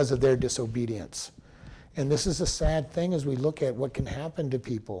because of their disobedience. And this is a sad thing as we look at what can happen to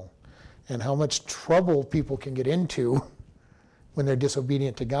people and how much trouble people can get into when they're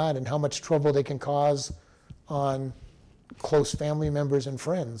disobedient to God, and how much trouble they can cause on close family members and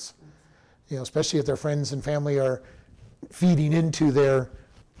friends. Especially if their friends and family are feeding into their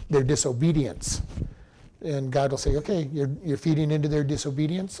disobedience. And God will say, okay, you're feeding into their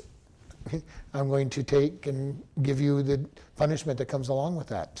disobedience. I'm going to take and give you the punishment that comes along with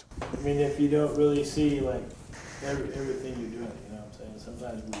that. I mean, if you don't really see like everything you're doing, you know what I'm saying?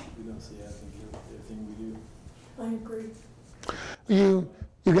 Sometimes we don't see everything we do. I agree.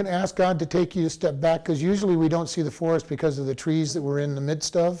 You can ask God to take you a step back, because usually we don't see the forest because of the trees that we're in the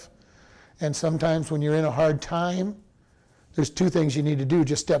midst of. And sometimes when you're in a hard time, there's two things you need to do.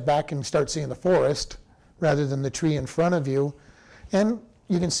 Just step back and start seeing the forest rather than the tree in front of you. And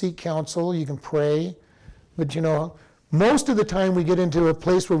you can seek counsel, you can pray. But most of the time we get into a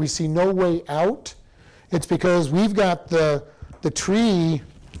place where we see no way out. It's because we've got the tree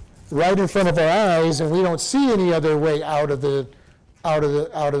right in front of our eyes, and we don't see any other way out of it,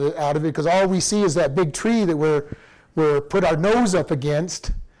 because all we see is that big tree that we're put our nose up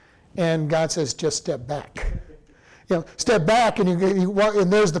against. And God says, just step back. Step back, and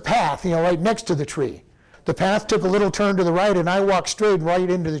and there's the path, right next to the tree. The path took a little turn to the right, and I walked straight right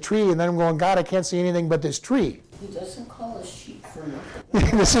into the tree, and then I'm going, God, I can't see anything but this tree. He doesn't call us sheep for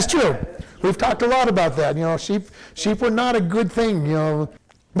nothing. This is true. We've talked a lot about that. Sheep were not a good thing,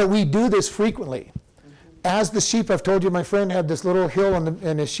 but we do this frequently. As the sheep, I've told you, my friend had this little hill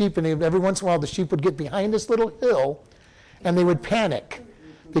and his sheep, and every once in a while the sheep would get behind this little hill, and they would panic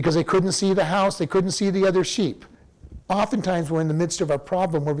because they couldn't see the house, they couldn't see the other sheep. Oftentimes we're in the midst of our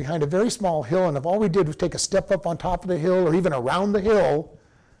problem, we're behind a very small hill, and if all we did was take a step up on top of the hill or even around the hill,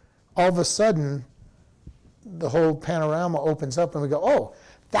 all of a sudden the whole panorama opens up and we go, oh,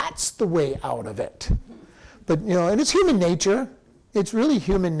 that's the way out of it. But, and it's human nature. It's really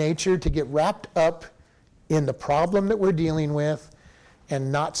human nature to get wrapped up in the problem that we're dealing with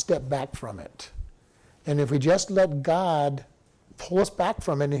and not step back from it. And if we just let God pull us back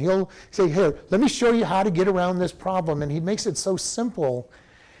from it, and he'll say, here, let me show you how to get around this problem. And he makes it so simple.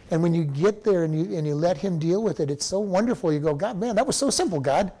 And when you get there and you let him deal with it, it's so wonderful. You go, God, man, that was so simple,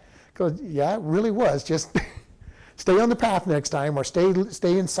 God. Goes, yeah, it really was. Just stay on the path next time, or stay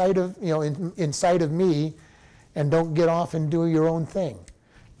inside of, inside of me, and don't get off and do your own thing.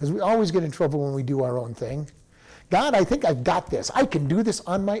 Because we always get in trouble when we do our own thing. God, I think I've got this. I can do this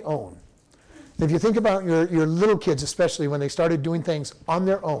on my own. If you think about your little kids, especially when they started doing things on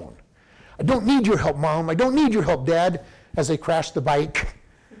their own. I don't need your help, Mom. I don't need your help, Dad, as they crash the bike,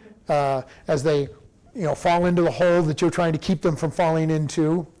 as they fall into the hole that you're trying to keep them from falling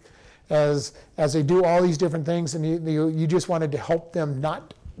into, as they do all these different things, and you just wanted to help them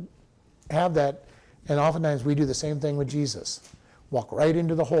not have that. And oftentimes we do the same thing with Jesus. Walk right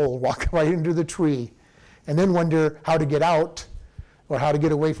into the hole, walk right into the tree, and then wonder how to get out or how to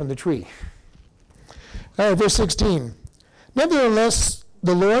get away from the tree. All right, verse 16. Nevertheless,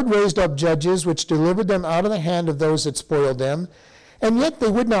 the Lord raised up judges which delivered them out of the hand of those that spoiled them. And yet they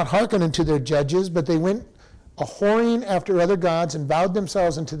would not hearken unto their judges, but they went a-whoring after other gods and bowed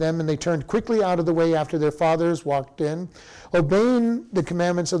themselves unto them, and they turned quickly out of the way after their fathers walked in, obeying the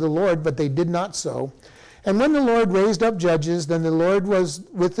commandments of the Lord, but they did not so. And when the Lord raised up judges, then the Lord was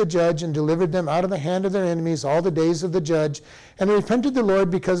with the judge and delivered them out of the hand of their enemies all the days of the judge. And they repented the Lord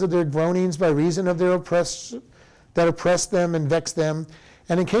because of their groanings by reason of their that oppressed them and vexed them.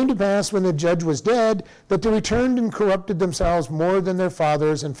 And it came to pass when the judge was dead that they returned and corrupted themselves more than their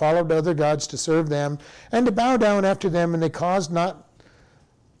fathers, and followed other gods to serve them and to bow down after them. And they caused not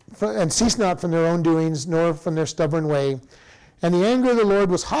and ceased not from their own doings, nor from their stubborn way. And the anger of the Lord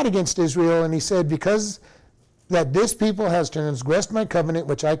was hot against Israel, and he said, because that this people has transgressed my covenant,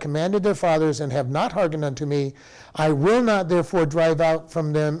 which I commanded their fathers, and have not hearkened unto me, I will not therefore drive out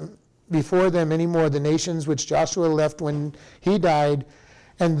from them before them any more the nations which Joshua left when he died,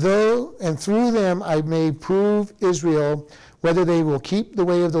 and through them I may prove Israel, whether they will keep the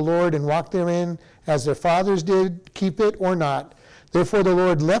way of the Lord and walk therein, as their fathers did keep it or not. Therefore the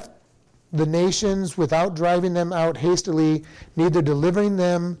Lord left the nations without driving them out hastily, neither delivered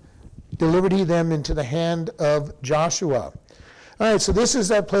he them into the hand of Joshua. All right, so this is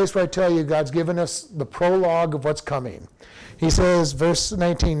that place where I tell you God's given us the prologue of what's coming. He says, verse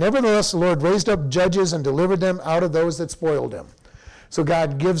 19, nevertheless the Lord raised up judges and delivered them out of those that spoiled him. So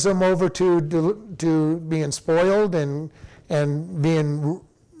God gives them over to being spoiled and being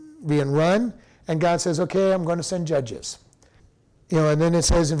run, And God says, okay, I'm going to send judges. And then it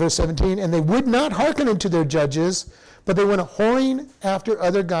says in verse 17, and they would not hearken unto their judges, but they went whoring after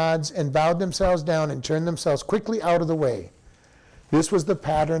other gods and bowed themselves down and turned themselves quickly out of the way. This was the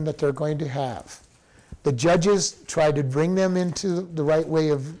pattern that they're going to have. The judges try to bring them into the right way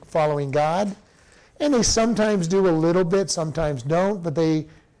of following God, and they sometimes do a little bit, sometimes don't, but they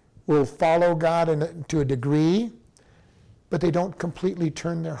will follow God to a degree, but they don't completely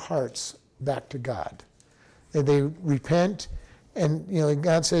turn their hearts back to God. They repent, and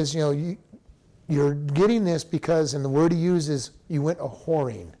God says, you're getting this because, and the word he uses, you went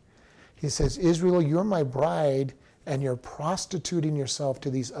a-whoring. He says, Israel, you're my bride, and you're prostituting yourself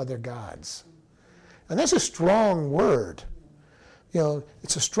to these other gods. And that's a strong word.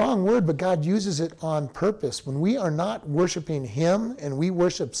 It's a strong word, but God uses it on purpose. When we are not worshiping him and we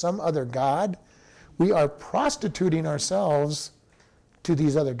worship some other god, we are prostituting ourselves to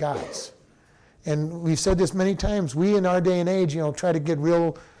these other gods. And we've said this many times. We in our day and age, try to get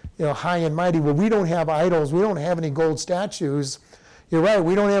real, high and mighty. Well, we don't have idols. We don't have any gold statues. You're right,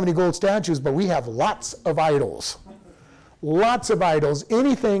 we don't have any gold statues, but we have lots of idols. Lots of idols.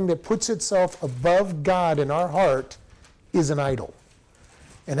 Anything that puts itself above God in our heart is an idol.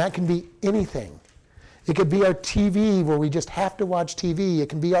 And that can be anything. It could be our TV where we just have to watch TV. It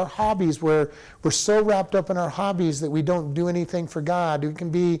can be our hobbies where we're so wrapped up in our hobbies that we don't do anything for God. It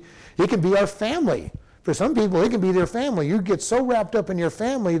can be our family. For some people, it can be their family. You get so wrapped up in your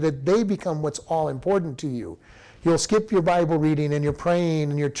family that they become what's all important to you. You'll skip your Bible reading and your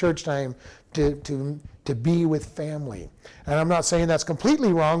praying and your church time to be with family. And I'm not saying that's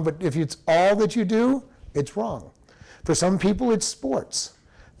completely wrong, but if it's all that you do, it's wrong. For some people, it's sports.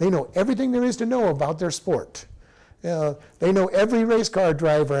 They know everything there is to know about their sport. They know every race car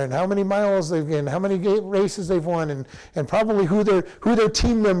driver and how many miles they've been, how many races they've won, and probably who their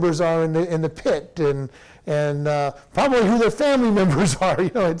team members are in the pit, and probably who their family members are.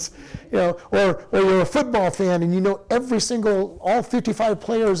 Or you're a football fan and you know all 55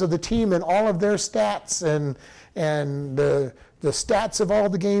 players of the team and all of their stats and the stats of all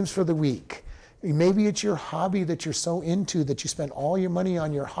the games for the week. Maybe it's your hobby that you're so into that you spend all your money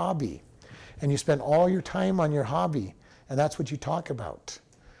on your hobby. And you spend all your time on your hobby, and that's what you talk about.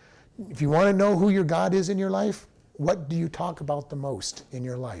 If you want to know who your God is in your life, what do you talk about the most in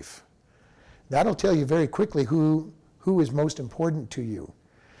your life? That'll tell you very quickly who is most important to you.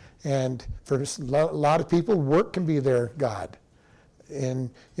 And for a lot of people, work can be their God.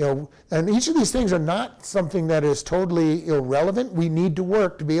 And each of these things are not something that is totally irrelevant. We need to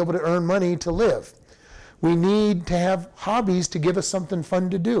work to be able to earn money to live. We need to have hobbies to give us something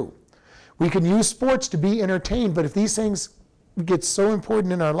fun to do. We can use sports to be entertained, but if these things get so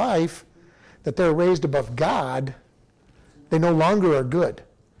important in our life that they're raised above God, they no longer are good.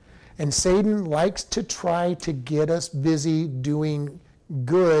 And Satan likes to try to get us busy doing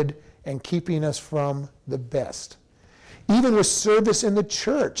good and keeping us from the best. Even with service in the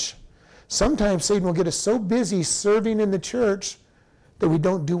church, sometimes Satan will get us so busy serving in the church that we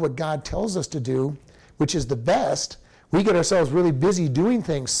don't do what God tells us to do, which is the best. We get ourselves really busy doing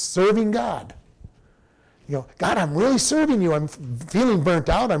things, serving God. God, I'm really serving you. I'm feeling burnt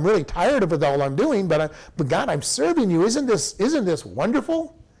out. I'm really tired of it all I'm doing, but God, I'm serving you. Isn't this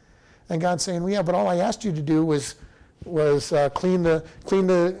wonderful? And God's saying, well, yeah, but all I asked you to do was clean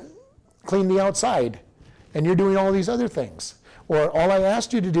the outside, and you're doing all these other things. Or all I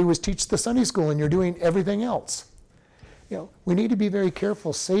asked you to do was teach the Sunday school, and you're doing everything else. We need to be very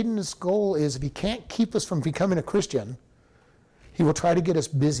careful. Satan's goal is, if he can't keep us from becoming a Christian, he will try to get us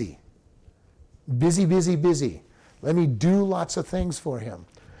busy. Busy, busy, busy. Let me do lots of things for him.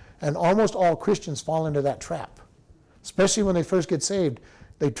 And almost all Christians fall into that trap. Especially when they first get saved.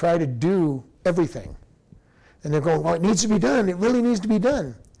 They try to do everything. And they're going, well, it needs to be done. It really needs to be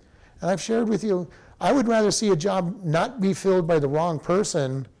done. And I've shared with you, I would rather see a job not be filled by the wrong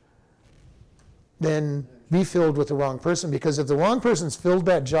person than be filled with the wrong person, because if the wrong person's filled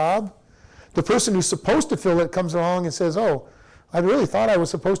that job, the person who's supposed to fill it comes along and says, oh, I really thought I was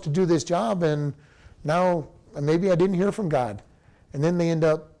supposed to do this job, and now maybe I didn't hear from God. And then they end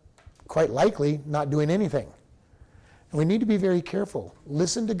up, quite likely, not doing anything. And we need to be very careful.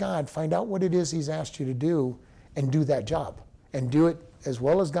 Listen to God, find out what it is he's asked you to do, and do that job. And do it as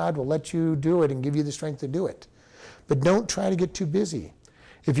well as God will let you do it and give you the strength to do it. But don't try to get too busy.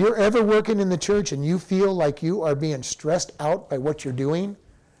 If you're ever working in the church and you feel like you are being stressed out by what you're doing,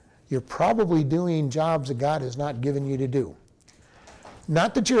 you're probably doing jobs that God has not given you to do.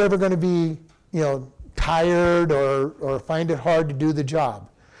 Not that you're ever going to be, tired or find it hard to do the job.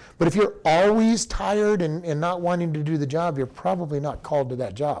 But if you're always tired and not wanting to do the job, you're probably not called to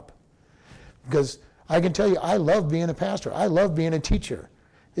that job. Because I can tell you, I love being a pastor. I love being a teacher.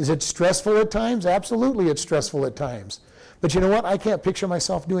 Is it stressful at times? Absolutely, it's stressful at times. But you know what? I can't picture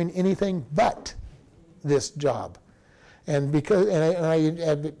myself doing anything but this job. And I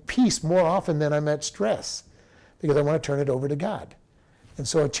have peace more often than I'm at stress, because I want to turn it over to God. And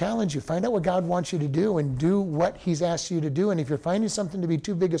so I challenge you, find out what God wants you to do and do what he's asked you to do. And if you're finding something to be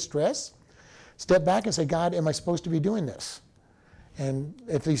too big a stress, step back and say, God, am I supposed to be doing this? And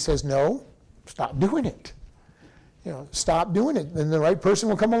if he says no, stop doing it. Stop doing it, then the right person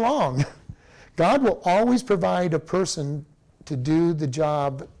will come along. God will always provide a person to do the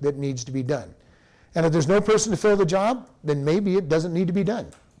job that needs to be done. And if there's no person to fill the job, then maybe it doesn't need to be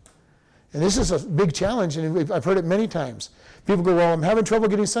done. And this is a big challenge, and I've heard it many times. People go, well, I'm having trouble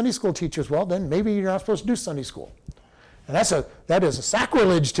getting Sunday school teachers. Well, then maybe you're not supposed to do Sunday school. And that is a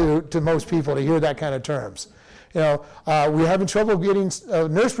sacrilege to most people to hear that kind of terms. We're having trouble getting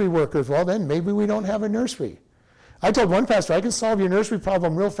nursery workers. Well, then maybe we don't have a nursery. I told one pastor, I can solve your nursery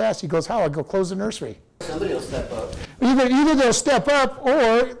problem real fast. He goes, how? I go, close the nursery. Somebody will step up. Either they'll step up,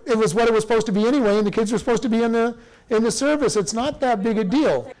 or it was what it was supposed to be anyway, and the kids were supposed to be in the service. It's not that big a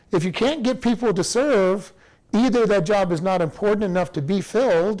deal. If you can't get people to serve, either that job is not important enough to be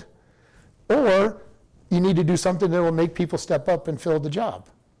filled, or you need to do something that will make people step up and fill the job.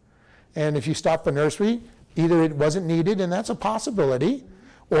 And if you stop a nursery, either it wasn't needed, and that's a possibility,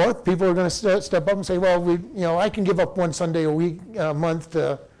 or people are going to step up and say, well, I can give up one Sunday a month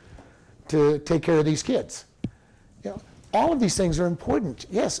to take care of these kids. All of these things are important.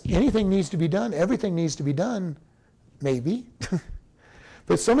 Yes, anything needs to be done. Everything needs to be done, maybe.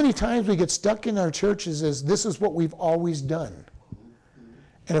 But so many times we get stuck in our churches as this is what we've always done.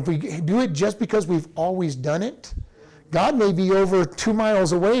 And if we do it just because we've always done it, God may be over 2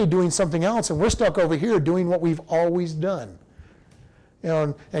 miles away doing something else, and we're stuck over here doing what we've always done.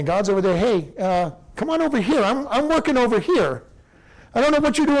 And God's over there, hey, come on over here. I'm working over here. I don't know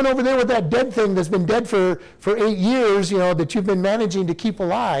what you're doing over there with that dead thing that's been dead for 8 years, that you've been managing to keep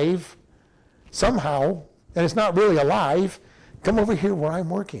alive somehow, and it's not really alive. Come over here where I'm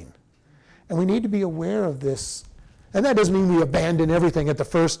working. And we need to be aware of this. And that doesn't mean we abandon everything at the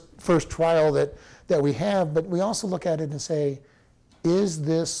first trial that we have, but we also look at it and say, is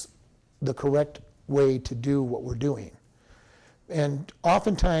this the correct way to do what we're doing? And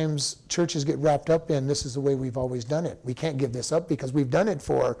oftentimes churches get wrapped up in this is the way we've always done it. We can't give this up because we've done it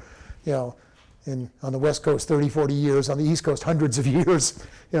for, on the West Coast 30, 40 years, on the East Coast hundreds of years.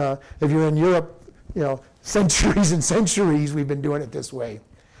 If you're in Europe, centuries and centuries we've been doing it this way.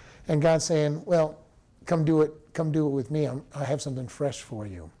 And God's saying, well, come do it with me. I have something fresh for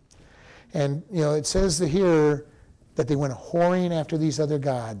you. And it says here that they went whoring after these other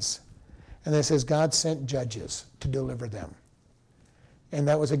gods. And then it says God sent judges to deliver them. And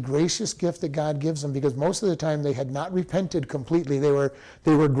that was a gracious gift that God gives them, because most of the time they had not repented completely. They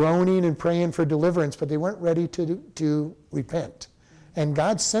were groaning and praying for deliverance, but they weren't ready to repent. And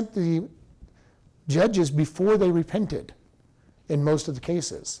God sent the judges before they repented in most of the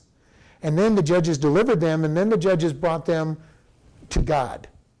cases. And then the judges delivered them, and then the judges brought them to God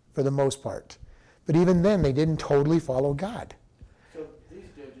for the most part. But even then, they didn't totally follow God. So these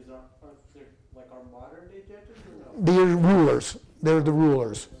judges are like our modern day judges? Or no? They're rulers. They're the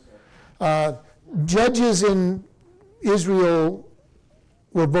rulers. Judges in Israel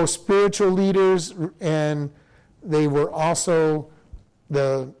were both spiritual leaders, and they were also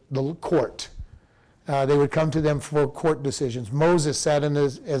the court. They would come to them for court decisions. Moses sat in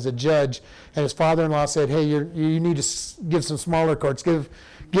as a judge, and his father-in-law said, hey, you need to give some smaller courts, give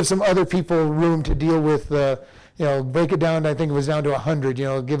some other people room to deal with, break it down, I think it was down to 100,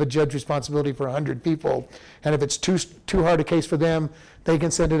 give a judge responsibility for 100 people. And if it's too hard a case for them, they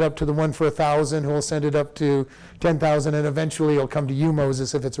can send it up to the one for 1,000, who will send it up to 10,000, and eventually it'll come to you,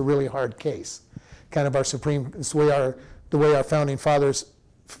 Moses, if it's a really hard case. Kind of the way our founding fathers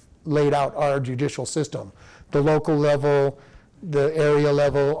laid out our judicial system. The local level, the area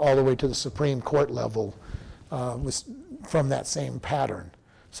level, all the way to the Supreme Court level was from that same pattern.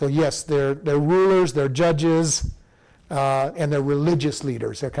 So yes, they're rulers, they're judges, and they're religious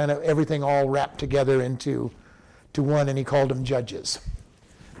leaders. They're kind of everything all wrapped together into one, and he called them judges.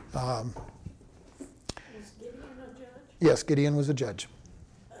 Was Gideon a judge? Yes, Gideon was a judge.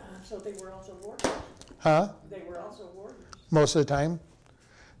 So they were also warriors? Huh? They were also warriors? Most of the time.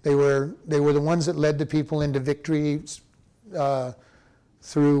 They were the ones that led the people into victory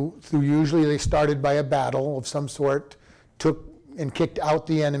through usually they started by a battle of some sort, took and kicked out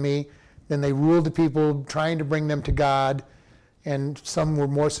the enemy, then they ruled the people trying to bring them to God, and some were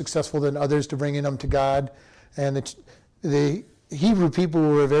more successful than others to bringing them to God. And Hebrew people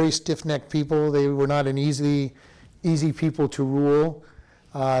were a very stiff-necked people. They were not an easy people to rule.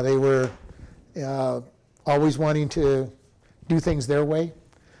 They were always wanting to do things their way,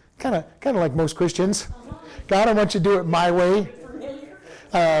 kind of like most Christians. God, I want you to do it my way.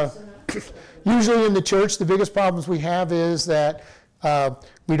 Usually in the church, the biggest problems we have is that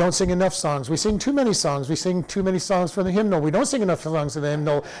we don't sing enough songs. We sing too many songs. We sing too many songs for the hymnal. We don't sing enough songs for the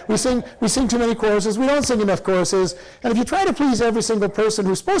hymnal. We sing too many choruses. We don't sing enough choruses. And if you try to please every single person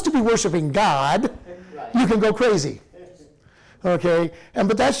who's supposed to be worshiping God, you can go crazy. Okay?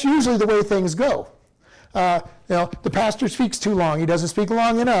 But that's usually the way things go. The pastor speaks too long. He doesn't speak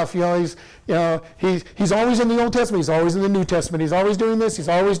long enough. He's always in the Old Testament. He's always in the New Testament. He's always doing this. He's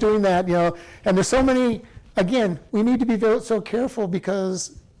always doing that. And there's so many. Again, we need to be so careful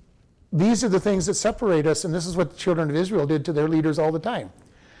because these are the things that separate us, and this is what the children of Israel did to their leaders all the time.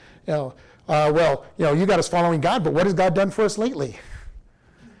 You got us following God, but what has God done for us lately?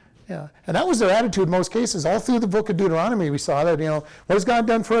 And that was their attitude in most cases. All through the book of Deuteronomy, we saw that. What has God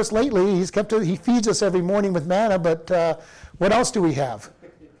done for us lately? He feeds us every morning with manna, but what else do we have?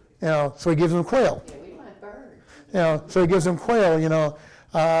 So He gives them quail. Yeah, we want birds. So He gives them quail.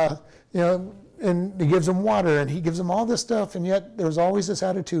 And He gives them water, and He gives them all this stuff, and yet there's always this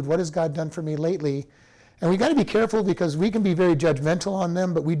attitude, what has God done for me lately? And we got to be careful because we can be very judgmental on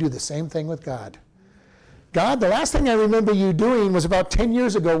them, but we do the same thing with God. God, the last thing I remember you doing was about 10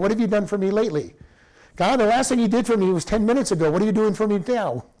 years ago. What have you done for me lately? God, the last thing you did for me was 10 minutes ago. What are you doing for me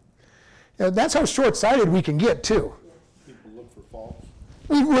now? That's how short-sighted we can get, too. People look for faults.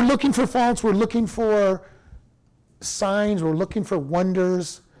 We're looking for faults. We're looking for signs. We're looking for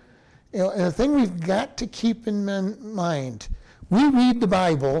wonders. And the thing we've got to keep in mind, we read the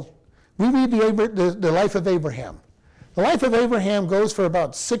Bible, we read the life of Abraham. The life of Abraham goes for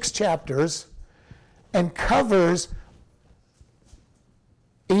about 6 chapters and covers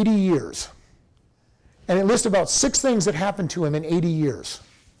 80 years. And it lists about 6 things that happened to him in 80 years.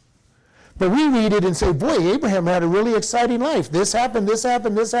 But we read it and say, boy, Abraham had a really exciting life. This happened, this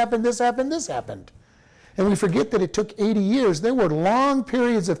happened, this happened, this happened, this happened. And we forget that it took 80 years. There were long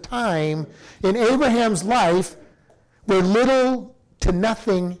periods of time in Abraham's life where little to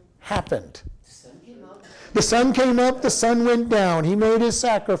nothing happened. The sun came up, the sun went down. He made his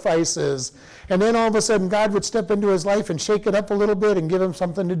sacrifices. And then all of a sudden, God would step into his life and shake it up a little bit and give him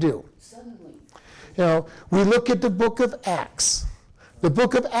something to do. Suddenly. We look at the book of Acts. The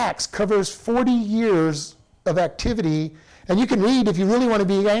book of Acts covers 40 years of activity. And you can read, if you really want to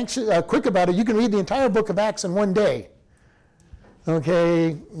be quick about it, you can read the entire book of Acts in one day.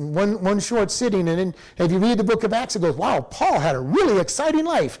 Okay, one short sitting. And then if you read the book of Acts, it goes, wow, Paul had a really exciting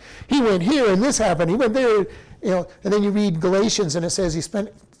life. He went here and this happened. He went there, And then you read Galatians and it says he spent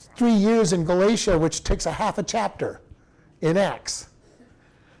 3 years in Galatia, which takes a half a chapter in Acts.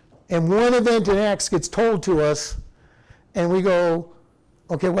 And one event in Acts gets told to us, and we go,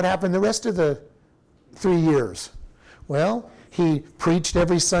 okay, what happened the rest of the 3 years? Well, he preached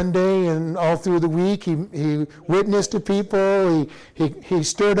every Sunday and all through the week. He witnessed to people. He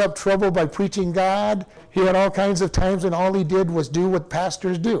stirred up trouble by preaching God. He had all kinds of times when all he did was do what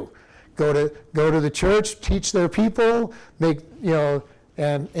pastors do: go to the church, teach their people,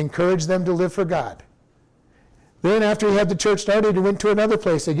 and encourage them to live for God. Then after he had the church started, he went to another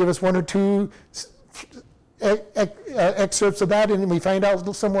place. They give us 1 or 2 excerpts of that, and we find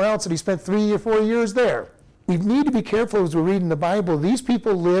out somewhere else that he spent 3 or 4 years there. We need to be careful as we're reading the Bible. These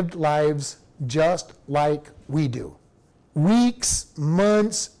people lived lives just like we do. Weeks,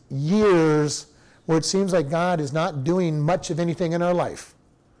 months, years, where it seems like God is not doing much of anything in our life.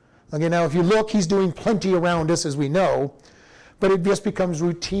 Okay, now if you look, he's doing plenty around us, as we know, but it just becomes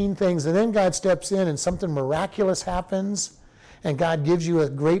routine things. And then God steps in and something miraculous happens, and God gives you a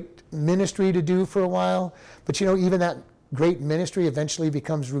great ministry to do for a while. But even that great ministry eventually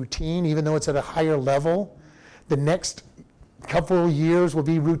becomes routine, even though it's at a higher level. The next couple of years will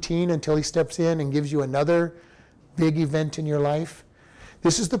be routine until he steps in and gives you another big event in your life.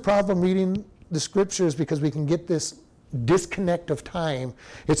 This is the problem reading the scriptures, because we can get this disconnect of time.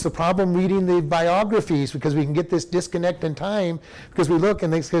 It's the problem reading the biographies, because we can get this disconnect in time, because we look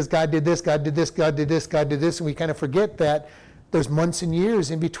and it says God did this, God did this, God did this, God did this, and we kind of forget that there's months and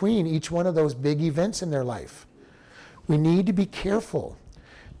years in between each one of those big events in their life. We need to be careful,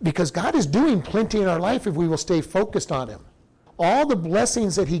 because God is doing plenty in our life if we will stay focused on him. All the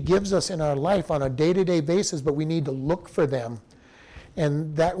blessings that he gives us in our life on a day-to-day basis, but we need to look for them,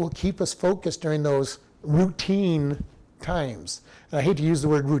 and that will keep us focused during those routine times. And I hate to use the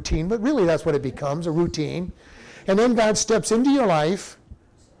word routine, but really that's what it becomes, a routine. And then God steps into your life,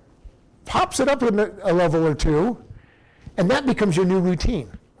 pops it up a level or two, And that becomes your new routine,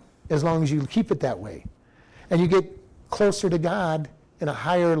 as long as you keep it that way. And you get closer to God in a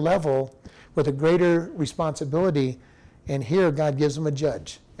higher level with a greater responsibility. And here God gives them a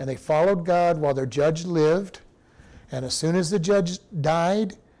judge. And they followed God while their judge lived. And as soon as the judge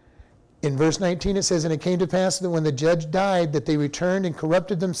died, in verse 19 it says, and it came to pass that when the judge died, that they returned and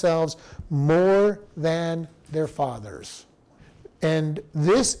corrupted themselves more than their fathers. And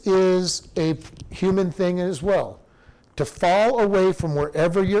this is a human thing as well. To fall away from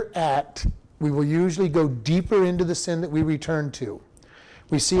wherever you're at, we will usually go deeper into the sin that we return to.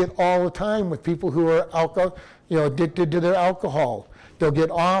 We see it all the time with people who are addicted to their alcohol. They'll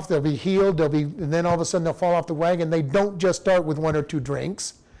get off, they'll be healed, and then all of a sudden they'll fall off the wagon. They don't just start with 1 or 2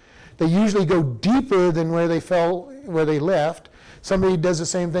 drinks. They usually go deeper than where they left. Somebody does the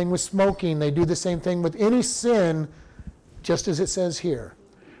same thing with smoking. They do the same thing with any sin, just as it says here.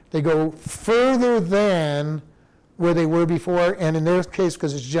 They go further than where they were before, and in their case,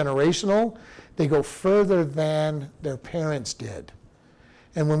 because it's generational, they go further than their parents did.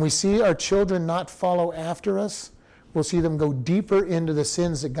 And when we see our children not follow after us, we'll see them go deeper into the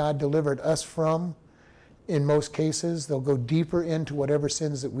sins that God delivered us from. In most cases, they'll go deeper into whatever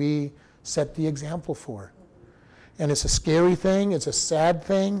sins that we set the example for. And it's a scary thing, it's a sad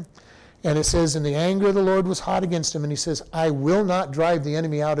thing. And it says, and the anger of the Lord was hot against him, and he says, I will not drive the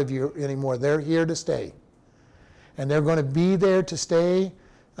enemy out of you anymore. They're here to stay. And they're going to be there to stay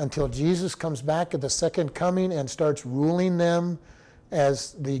until Jesus comes back at the second coming and starts ruling them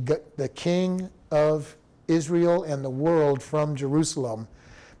as the king of Israel and the world from Jerusalem.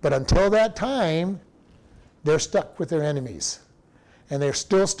 But until that time, they're stuck with their enemies. And they're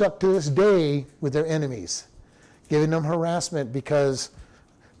still stuck to this day with their enemies, giving them harassment because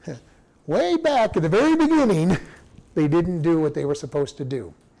way back at the very beginning, they didn't do what they were supposed to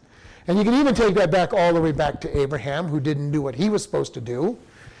do. And you can even take that back all the way back to Abraham, who didn't do what he was supposed to do.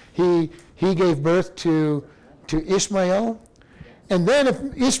 He gave birth to Ishmael. And then if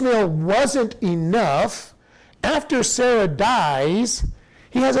Ishmael wasn't enough, after Sarah dies,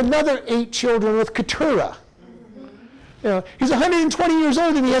 he has another 8 children with Keturah. He's 120 years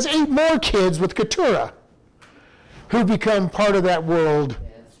old and he has 8 more kids with Keturah who become part of that world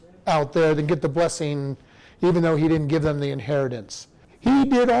out there that get the blessing, even though he didn't give them the inheritance. He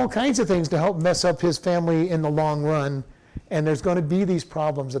did all kinds of things to help mess up his family in the long run, and there's going to be these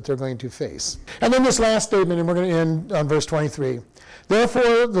problems that they're going to face. And then this last statement, and we're going to end on verse 23.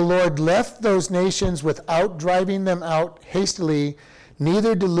 Therefore the Lord left those nations without driving them out hastily,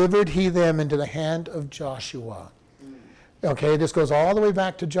 neither delivered he them into the hand of Joshua. Okay, this goes all the way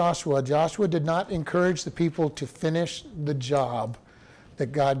back to Joshua. Joshua did not encourage the people to finish the job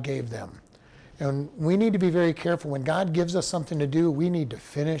that God gave them. And we need to be very careful. When God gives us something to do, we need to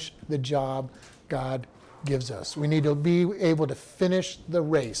finish the job God gives us. We need to be able to finish the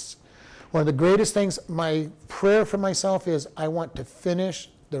race. One of the greatest things, my prayer for myself is I want to finish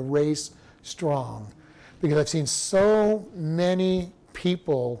the race strong. Because I've seen so many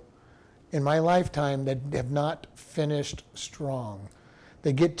people in my lifetime that have not finished strong.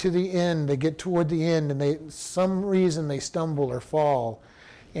 They get to the end, they get toward the end, and some reason they stumble or fall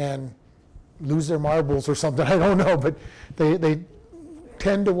and lose their marbles or something, I don't know, but they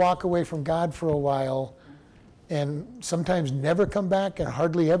tend to walk away from God for a while and sometimes never come back and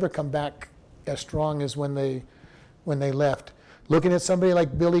hardly ever come back as strong as when they left. Looking at somebody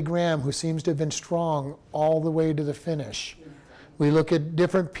like Billy Graham, who seems to have been strong all the way to the finish. We look at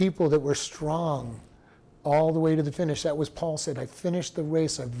different people that were strong all the way to the finish. That was Paul said, I finished the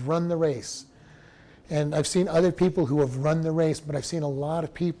race, I've run the race. And I've seen other people who have run the race, but I've seen a lot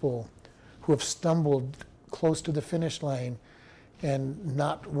of people who have stumbled close to the finish line and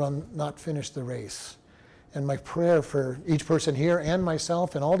not finished the race. And my prayer for each person here and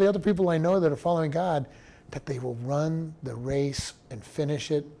myself and all the other people I know that are following God, that they will run the race and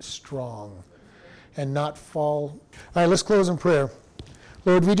finish it strong and not fall. All right, let's close in prayer.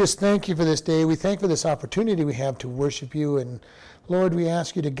 Lord, we just thank you for this day. We thank you for this opportunity we have to worship you. And Lord, we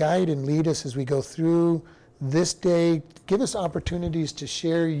ask you to guide and lead us as we go through this day. Give us opportunities to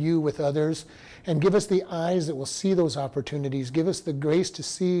share you with others and give us the eyes that will see those opportunities. Give us the grace to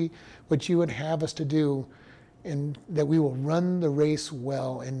see what you would have us to do, and that we will run the race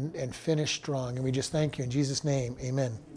well and finish strong. And we just thank you in Jesus' name. Amen.